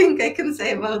only thing I can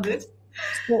say about it.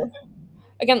 So,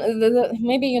 again,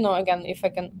 maybe, again, if I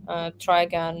can try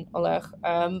again, Oleg,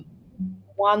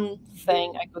 one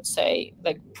thing I could say,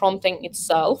 like prompting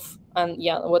itself, and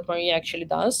yeah, what Maria actually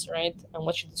does, right, and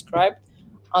what she described,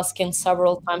 asking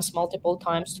several times, multiple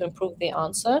times to improve the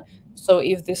answer. So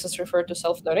if this is referred to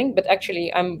self-learning, but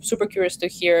actually I'm super curious to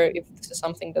hear if this is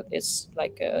something that is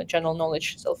like a general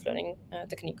knowledge self-learning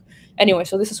technique. Anyway,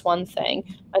 so this is one thing.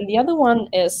 And the other one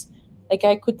is, like,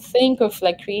 I could think of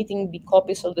like creating the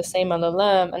copies of the same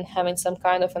LLM and having some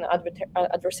kind of an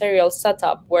adversarial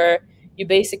setup where you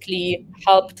basically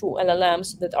help two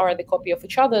LLMs that are the copy of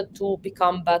each other to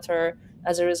become better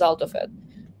as a result of it.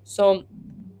 So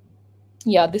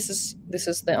yeah, this is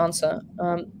the answer.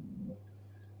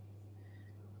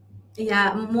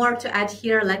 Yeah, more to add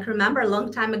here. Like, remember a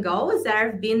long time ago, there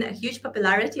have been a huge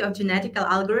popularity of genetical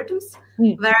algorithms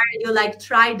where you like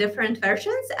try different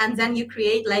versions, and then you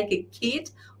create like a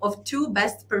kit of two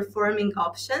best performing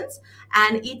options,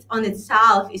 and it on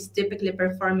itself is typically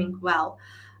performing well.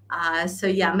 So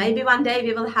yeah, maybe one day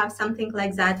we will have something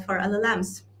like that for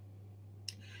LLMs.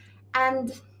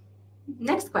 And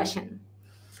next question.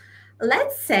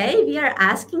 Let's say we are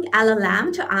asking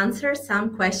LLM to answer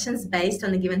some questions based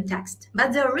on a given text,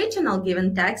 but the original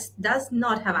given text does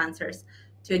not have answers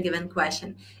to a given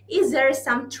question. Is there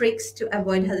some tricks to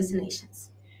avoid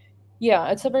hallucinations? Yeah,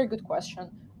 it's a very good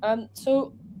question.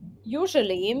 So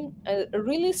usually a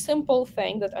really simple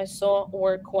thing that I saw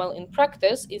work well in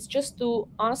practice is just to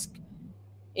ask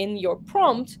in your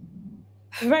prompt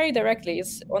very directly.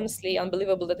 It's honestly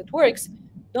unbelievable that it works.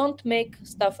 Don't make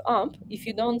stuff up if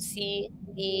you don't see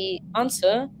the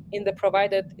answer in the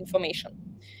provided information.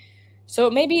 So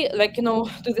maybe, like, to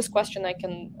this question, I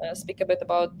can speak a bit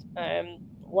about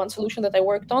one solution that I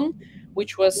worked on,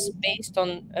 which was based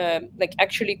on like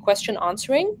actually question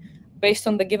answering based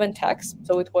on the given text.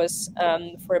 So it was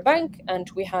for a bank, and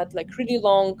we had like really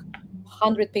long,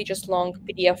 100 pages long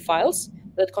PDF files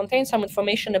that contain some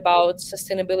information about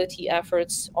sustainability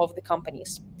efforts of the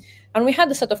companies. And we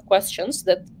had a set of questions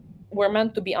that were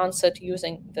meant to be answered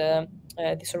using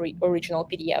these original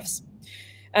PDFs.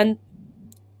 And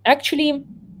actually,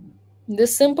 the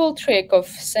simple trick of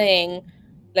saying,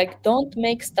 like, don't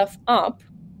make stuff up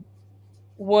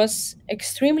was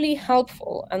extremely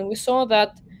helpful. And we saw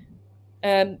that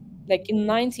like in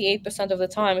 98% of the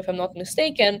time, if I'm not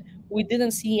mistaken, we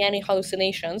didn't see any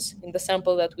hallucinations in the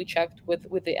sample that we checked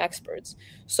with the experts.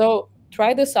 So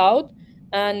try this out.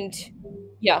 And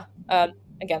yeah,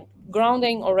 again,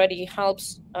 grounding already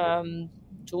helps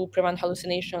to prevent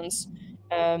hallucinations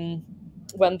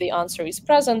when the answer is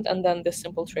present, and then this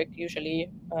simple trick usually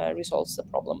resolves the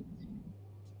problem.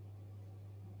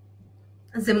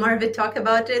 The more we talk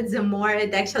about it, the more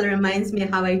it actually reminds me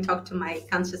how I talk to my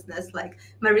consciousness. Like,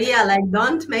 Maria, like,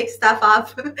 don't make stuff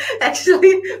up,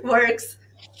 actually works.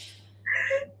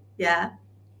 Yeah.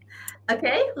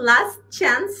 Okay, last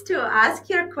chance to ask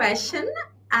your question.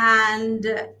 And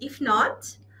if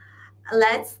not,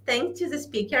 let's thank to the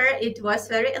speaker. It was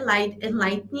very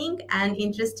enlightening and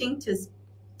interesting to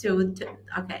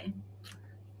okay.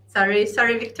 Sorry,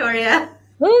 Viktoriia.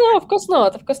 No, of course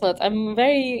not. Of course not. I'm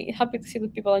very happy to see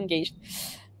that people are engaged.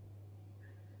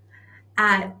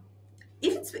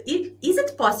 Is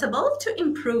it possible to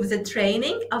improve the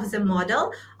training of the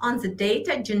model on the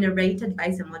data generated by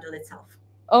the model itself?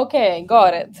 Okay,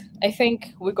 got it. I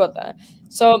think we got that.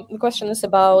 So the question is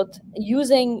about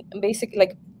using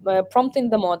basically prompting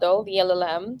the model, the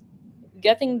LLM,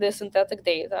 getting the synthetic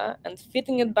data and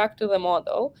fitting it back to the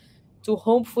model to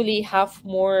hopefully have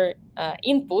more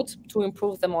input to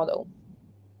improve the model.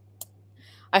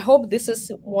 I hope this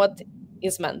is what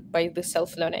is meant by the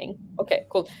self-learning. Okay,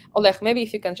 cool. Oleg, maybe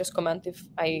if you can just comment if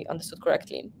I understood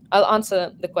correctly. I'll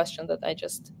answer the question that I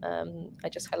just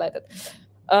highlighted.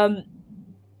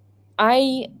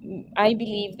 I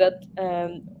believe that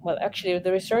well, actually,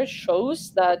 the research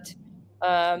shows that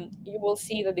you will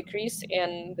see the decrease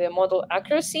in the model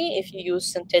accuracy if you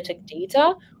use synthetic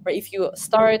data, or if you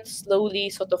start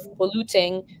slowly sort of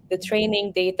polluting the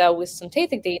training data with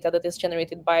synthetic data that is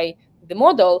generated by the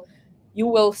model. You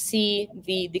will see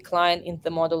the decline in the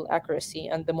model accuracy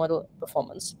and the model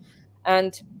performance.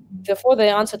 And therefore, the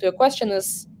answer to your question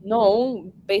is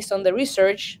no. Based on the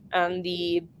research and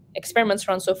the experiments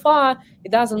run so far,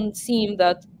 it doesn't seem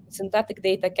that synthetic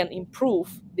data can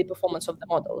improve the performance of the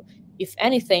model. If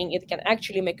anything, it can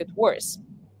actually make it worse.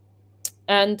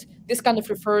 And this kind of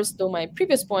refers to my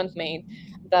previous point made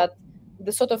that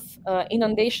the sort of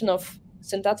inundation of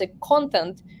synthetic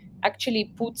content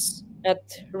actually puts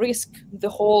at risk the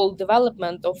whole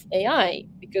development of AI,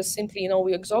 because simply,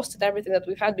 we exhausted everything that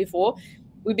we had before.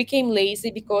 We became lazy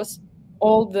because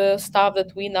all the stuff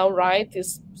that we now write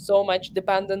is so much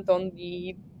dependent on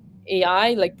the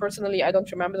AI. Like personally, I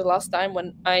don't remember the last time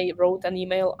when I wrote an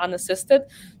email unassisted.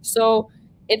 So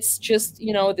it's just,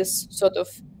 this sort of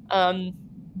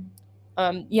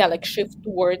shift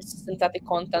towards synthetic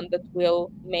content that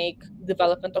will make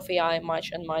development of AI much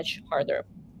and much harder.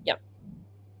 Yeah.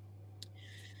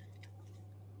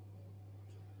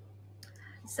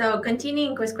 So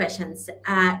continuing with questions,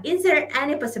 is there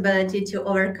any possibility to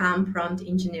overcome prompt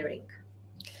engineering?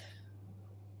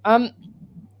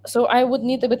 So I would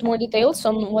need a bit more details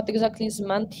on what exactly is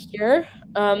meant here.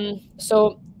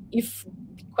 So if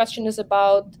the question is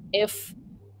about if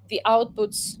the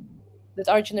outputs that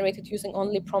are generated using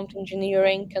only prompt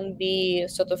engineering can be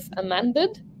sort of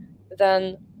amended,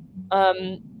 then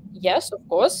yes, of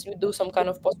course, you do some kind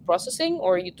of post-processing,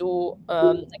 or you do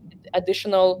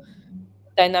additional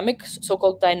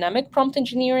so-called dynamic prompt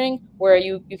engineering, where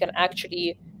you can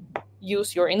actually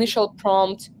use your initial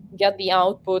prompt, get the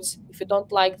outputs. If you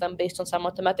don't like them based on some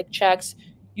automatic checks,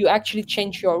 you actually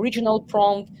change your original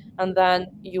prompt, and then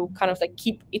you kind of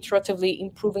keep iteratively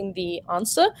improving the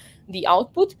answer, the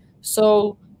output.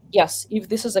 So yes, if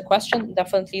this is a question,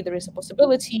 definitely there is a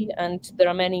possibility, and there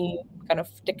are many kind of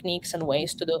techniques and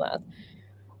ways to do that.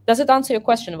 Does it answer your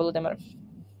question, Volodymyr?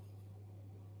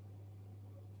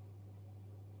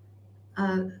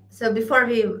 So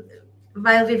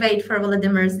while we wait for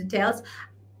Volodymyr's details,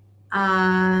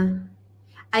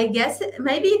 I guess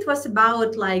maybe it was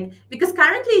about because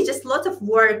currently it's just lots of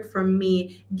work for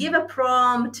me. Give a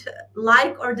prompt,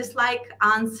 like or dislike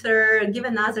answer, give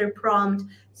another prompt.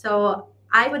 So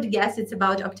I would guess it's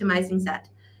about optimizing that.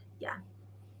 Yeah.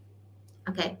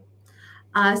 Okay.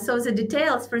 So the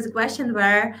details for the question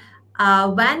were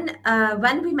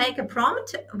when we make a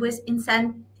prompt with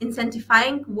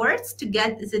incentivizing words to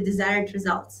get the desired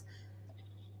results.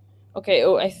 Okay,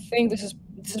 I think this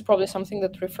is probably something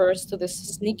that refers to this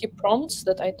sneaky prompts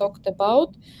that I talked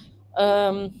about,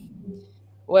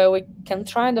 where we can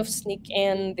try to sneak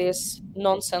in these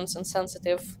nonsense and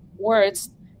sensitive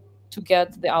words to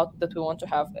get the output that we want to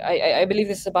have. I believe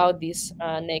this is about these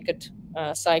naked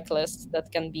cyclists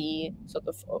that can be sort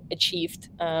of achieved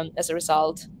as a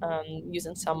result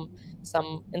using some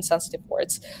insensitive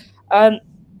words.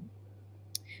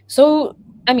 So,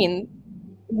 I mean,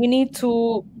 we need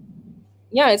to.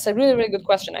 Yeah, it's a really, really good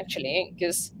question, actually,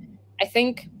 because I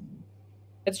think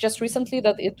it's just recently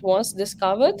that it was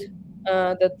discovered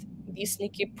that these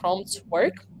sneaky prompts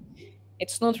work.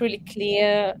 It's not really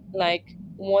clear,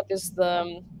 what is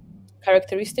the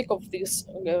characteristic of this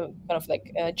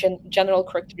general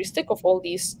characteristic of all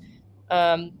these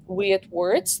weird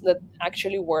words that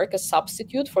actually work as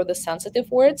substitute for the sensitive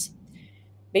words.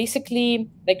 Basically,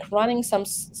 running some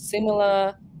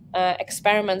similar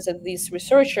experiments that these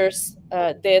researchers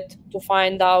did to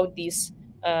find out these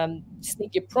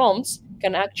sneaky prompts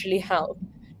can actually help.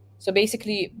 So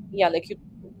basically, yeah, like you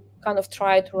kind of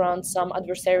try to run some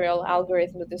adversarial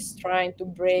algorithm that is trying to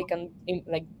break and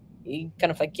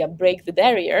break the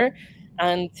barrier,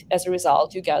 and as a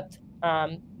result, you get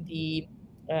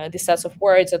the sets of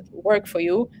words that work for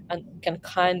you and can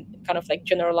kind of like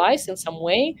generalize in some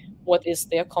way what is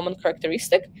their common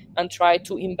characteristic and try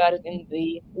to embed it in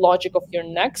the logic of your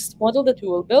next model that you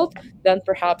will build. Then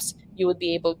perhaps you would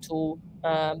be able to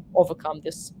overcome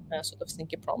this sort of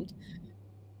stinky prompt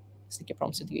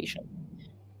situation.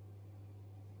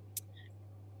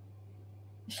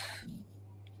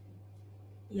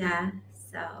 Yeah,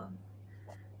 so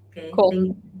okay,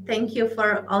 Cool. thank you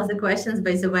for all the questions,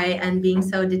 by the way, and being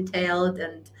so detailed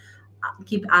and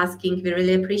keep asking. We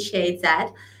really appreciate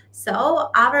that. So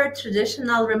our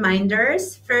traditional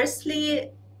reminders,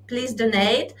 firstly, please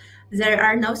donate. There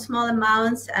are no small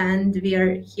amounts and we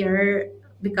are here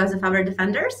because of our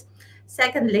defenders.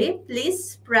 Secondly,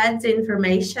 please spread the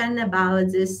information about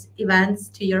these events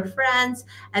to your friends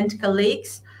and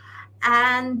colleagues.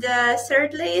 And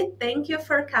thirdly, thank you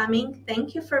for coming.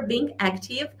 Thank you for being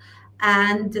active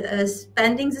and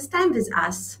spending this time with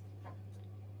us.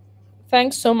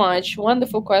 Thanks so much.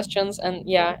 Wonderful questions, and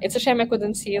yeah, it's a shame I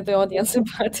couldn't see the audience,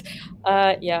 but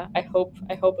yeah, I hope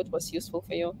it was useful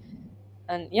for you.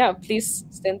 And yeah, please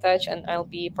stay in touch, and I'll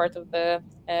be part of the.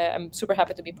 I'm super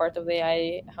happy to be part of the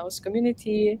AI House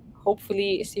community.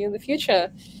 Hopefully, see you in the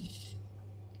future.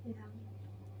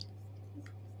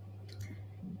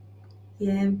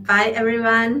 Yeah. Bye,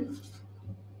 everyone.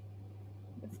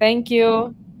 Thank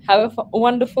you. Have a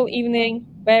wonderful evening.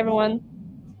 Bye, everyone.